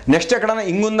 నెక్స్ట్ ఎక్కడైనా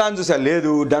ఇంగుందా అని చూసా,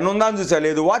 లేదు. డన్ ఉందా అని చూసా,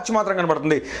 లేదు. వాచ్ మాత్రం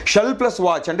కనబడుతుంది. షల్ ప్లస్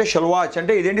వాచ్ అంటే షల్ వాచ్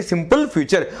అంటే ఇదేంటి? Simple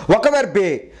future. ఒక వెర్బే.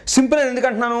 సింపుల్ అని ఎందుకు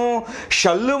అంటున్నాను?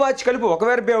 షల్లు వాచ్ కలిపి ఒక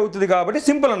వెర్బే అవుతుంది కాబట్టి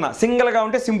సింపుల్ అన్నా. సింగిల్గా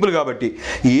ఉంటే సింపుల్ కాబట్టి.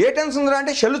 ఏ టెన్స్ ఉందా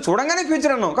అంటే షల్లు చూడంగానే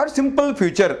ఫ్యూచర్ అన్నాం కాబట్టి simple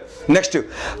future. Next,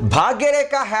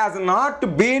 Bhagyarekha has not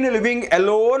been living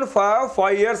alone for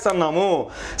 5 years అన్నాము.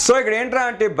 సో ఇక్కడ ఏంట్రా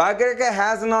అంటే భాగ్యరేఖ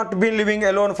has not been living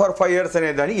alone for 5 years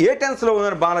అనేదాన్ని ఏ టెన్స్లో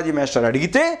ఉందని బాలాజీ మాస్టర్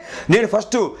అడిగితే నేను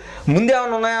ఫస్ట్ ముందే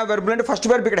ఏమైనా ఉన్నాయా వెర్బులు అంటే ఫస్ట్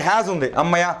వెర్బ్ ఇక్కడ హ్యాస్ ఉంది.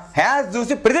 అమ్మయ్య, హ్యాస్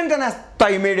చూసి ప్రెజెంట్ అనేస్తా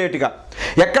ఇమీడియట్గా.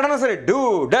 ఎక్కడైనా సరే do,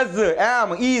 does,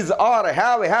 yam, is, are,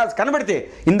 have, has కనబడితే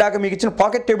ఇందాక మీకు ఇచ్చిన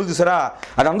పాకెట్ టేబుల్ చూసారా,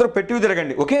 అది అందరూ పెట్టి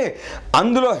తిరగండి. ఓకే,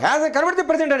 అందులో హ్యాస్ కనబడితే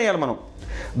ప్రెజెంట్ అనేయాలి మనం.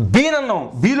 బీన్ అన్నాం,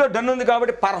 బీలో డన్ ఉంది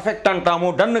కాబట్టి పర్ఫెక్ట్ అంటాము.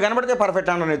 డన్ కనబడితే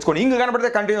పర్ఫెక్ట్ అన్న నేర్చుకోండి, ఇంక కనబడితే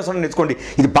కంటిన్యూస్ అని నేర్చుకోండి.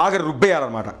 ఇది బాగా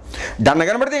రుబ్బేయాలన్నమాట. డన్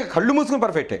కనబడితే కళ్ళు మూసుకుని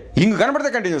పర్ఫెక్టే, ఇంక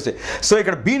కనబడితే కంటిన్యూస్. సో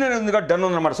ఇక్కడ బీన్ అని ఉంది డన్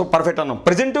ఉందన్నమాట. సో పర్ఫెక్ట్ అన్నాం.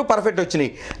 ప్రెజెంట్ పర్ఫెక్ట్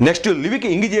వచ్చినాయి. నెక్స్ట్ లివికి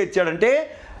ఇంగి చేర్చాడంటే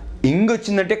ఇంగ్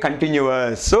వచ్చిందంటే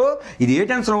కంటిన్యూస్. సో ఇది ఏ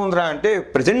టెన్స్లో ఉందిరా అంటే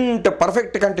ప్రజెంట్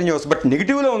పర్ఫెక్ట్ కంటిన్యూస్ బట్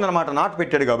నెగిటివ్లో ఉందన్నమాట. నాట్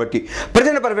పెట్టాడు కాబట్టి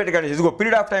ప్రజెంట్ పర్ఫెక్ట్ కంటిన్యూస్. ఇదిగో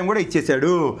పీరియడ్ ఆఫ్ టైం కూడా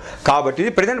ఇచ్చేసాడు కాబట్టి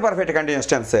ఇది ప్రజెంట్ పర్ఫెక్ట్ కంటిన్యూస్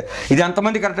టెన్స్. ఇది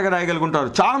అంతమంది కరెక్ట్గా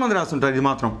రాయగలుగుంటారు? చాలా మంది రాస్తుంటారు. ఇది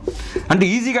మాత్రం అంటే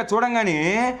ఈజీగా చూడంగానే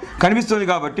కనిపిస్తుంది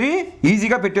కాబట్టి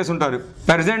ఈజీగా పెట్టేసి ఉంటారు.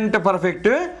 Present perfect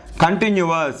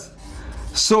continuous.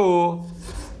 So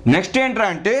next ఏంట్రా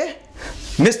అంటే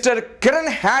mister Kiran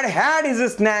had his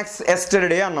snacks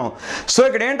yesterday అన్నాం. సో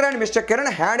ఇక్కడ ఏంటంటే మిస్టర్ కిరణ్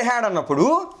హ్యాడ్ అన్నప్పుడు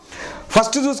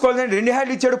ఫస్ట్ చూసుకోవాలి, 2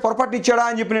 హ్యాడ్లు ఇచ్చాడు, పొరపాటు ఇచ్చాడా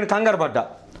అని చెప్పి నేను కంగారు పడ్డా.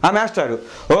 ఆ మాస్టర్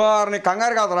నీ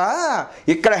కంగారు కాదరా,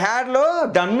 ఇక్కడ హ్యాడ్లో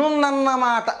డన్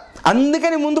ఉందన్నమాట,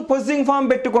 అందుకని ముందు పొజిటింగ్ ఫామ్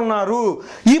పెట్టుకున్నారు.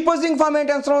 ఈ పొజిటింగ్ ఫామ్ ఏ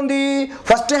టెన్స్లో ఉంది?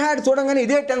 ఫస్ట్ హ్యాడ్ చూడంగానే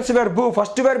ఇదే tense verb,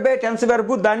 first వెర్బే tense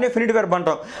verb, దాన్నే ఫినిట్ వెర్బ్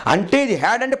అంటాం. అంటే ఇది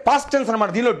హ్యాడ్ అంటే పాస్ట్ టెన్స్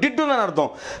అనమాట. దీనిలో డిడ్ ఉందని అర్థం.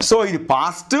 సో ఇది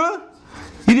పాస్ట్,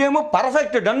 ఇదేమో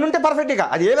పర్ఫెక్ట్. డన్ ఉంటే పర్ఫెక్ట్గా,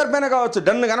 అది ఏ వెర్బ్ అయినా కావచ్చు.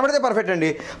 డన్ కనబడితే పర్ఫెక్ట్ అండి.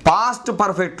 పాస్ట్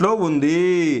పర్ఫెక్ట్లో ఉంది.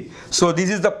 So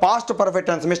this is the past perfect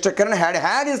tense. Mister Kiran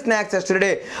had ఈ స్నాక్స్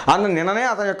ఎస్టర్డే అన్న నిన్ననే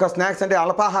అతని యొక్క స్నాక్స్ అంటే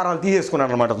అల్పాహారాలు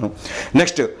తీసేసుకున్నాడు అనమాట అతను.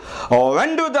 Next,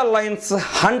 when do the lines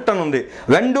hunt అని ఉంది.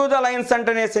 When do the lines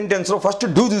hunt అనే సెంటెన్స్లో ఫస్ట్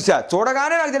డూ చూసా,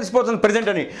 చూడగానే నాకు తెలిసిపోతుంది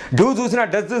ప్రెజెంట్ అని. డూ చూసినా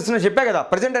డస్ చూసినా చెప్పా కదా,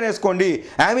 ప్రెజెంట్ అని వేసుకోండి.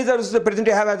 హ్యావ్ ఈజ్ చూస్తే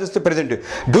ప్రెజెంట్, హ్యావ్ యాజ్ చూస్తే ప్రెజెంట్.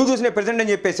 డూ చూసిన ప్రెజెంట్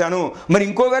అని చెప్పేశాను. మరి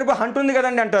ఇంకో వెర్బ్ హంట్ ఉంది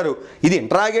కదండి అంటారు. ఇది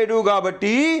ఇంట్రాగేటివ్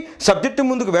కాబట్టి సబ్జెక్ట్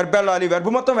ముందుకు వెర్బ్ వెళ్ళాలి, వెర్బ్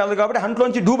మొత్తం వెళ్ళదు కాబట్టి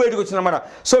హంట్లోంచి డూ బయటకు వచ్చిందన్నమాట.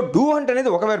 సో డూ హంట్ అనేది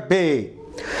ఒక వెర్బే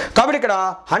కాబట్టి ఇక్కడ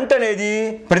హంట్ అనేది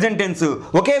ప్రెజెంట్ టెన్స్,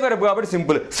 ఒకే వెర్బ్ కాబట్టి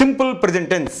simple present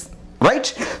tense. Right.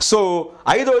 So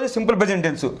 5వది simple present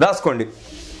tense రాసుకోండి.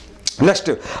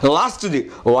 నెక్స్ట్ లాస్ట్ది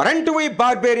వరంట్ వి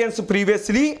బార్బేరియన్స్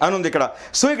ప్రీవియస్లీ అని ఉంది ఇక్కడ.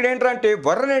 సో ఇక్కడ ఏంటంటే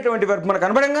వర్ అనేటువంటి వెర్బ్ మనకు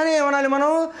కనబడంగానే ఏమనాలి మనం?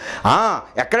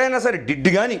 ఎక్కడైనా సరే డిడ్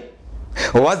కానీ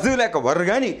వజ్ లేక వర్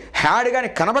కానీ హ్యాడ్ కానీ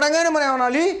కనపడంగానే మనం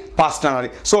ఏమనాలి? పాస్ట్ అనాలి.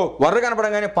 సో వర్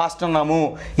కనపడంగానే పాస్ట్ అన్నాము.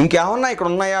 ఇంకేమన్నా ఇక్కడ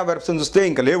ఉన్నాయా వెర్బ్స్ చూస్తే?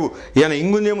 ఇంకా లేవు. ఏమైనా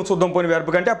ఇంగుందేమో చూద్దాం పోని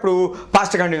వెర్బ్ కంటే అప్పుడు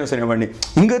పాస్ట్ కంటిన్యూస్ అనేవ్వండి.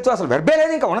 ఇంకతో అసలు వెర్బే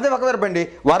లేదు, ఇంకా ఉన్నది ఒక వెర్బ్ అండి,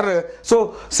 వర్. సో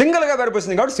సింగిల్గా వెర్బ్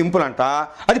వస్తుంది కాబట్టి సింపుల్ అంట,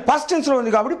 అది పాస్ట్ టెన్స్లో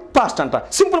ఉంది కాబట్టి పాస్ట్ అంట,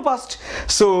 సింపుల్ పాస్ట్.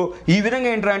 సో ఈ విధంగా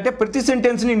ఏంటంటే అంటే ప్రతి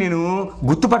సెంటెన్స్ని నేను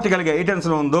గుర్తుపట్టగలిగా ఏ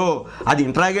టెన్స్లో ఉందో. అది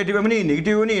ఇంట్రాగేటివ్ అని,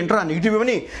 నెగిటివ్ అని, నెగిటివ్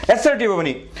అని, ఎస్సర్టివ్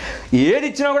అని ఏది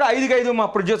ఇచ్చినా కూడా 5కి 5 మా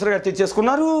ప్రొడ్యూసర్ గారు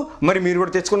తెచ్చేసుకున్నారు. మరి మీరు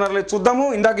కూడా తెచ్చుకున్నారో లేదు చూద్దాము.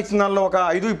 ఇందాక ఇచ్చిన దానిలో ఒక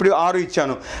 5, ఇప్పుడు 6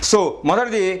 ఇచ్చాను. సో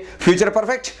మొదటిది ఫ్యూచర్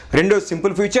పర్ఫెక్ట్, రెండోది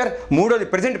సింపుల్ ఫ్యూచర్, మూడోది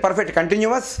ప్రెజెంట్ పర్ఫెక్ట్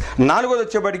కంటిన్యూస్, నాలుగోది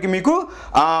వచ్చేప్పటికి మీకు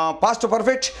పాస్ట్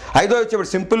పర్ఫెక్ట్, ఐదోది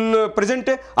వచ్చేప్పటి సింపుల్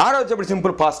ప్రెజెంట్, ఆరోది వచ్చేప్పటి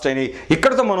సింపుల్ పాస్ట్ అని.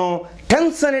 ఇక్కడతో మనం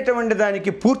టెన్స్ అనేటువంటి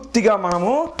దానికి పూర్తిగా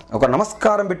మనము ఒక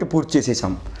నమస్కారం పెట్టి పూర్తి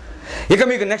చేసేసాం. ఇక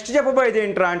మీకు నెక్స్ట్ చెప్పబోయేది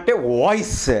ఏంట్రా అంటే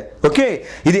వాయిస్. ఓకే,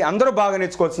 ఇది అందరూ బాగా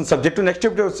నేర్చుకోవాల్సిన సబ్జెక్టు. నెక్స్ట్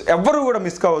ఎవ్వరూ కూడా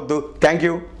మిస్ కావద్దు. Thank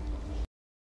you.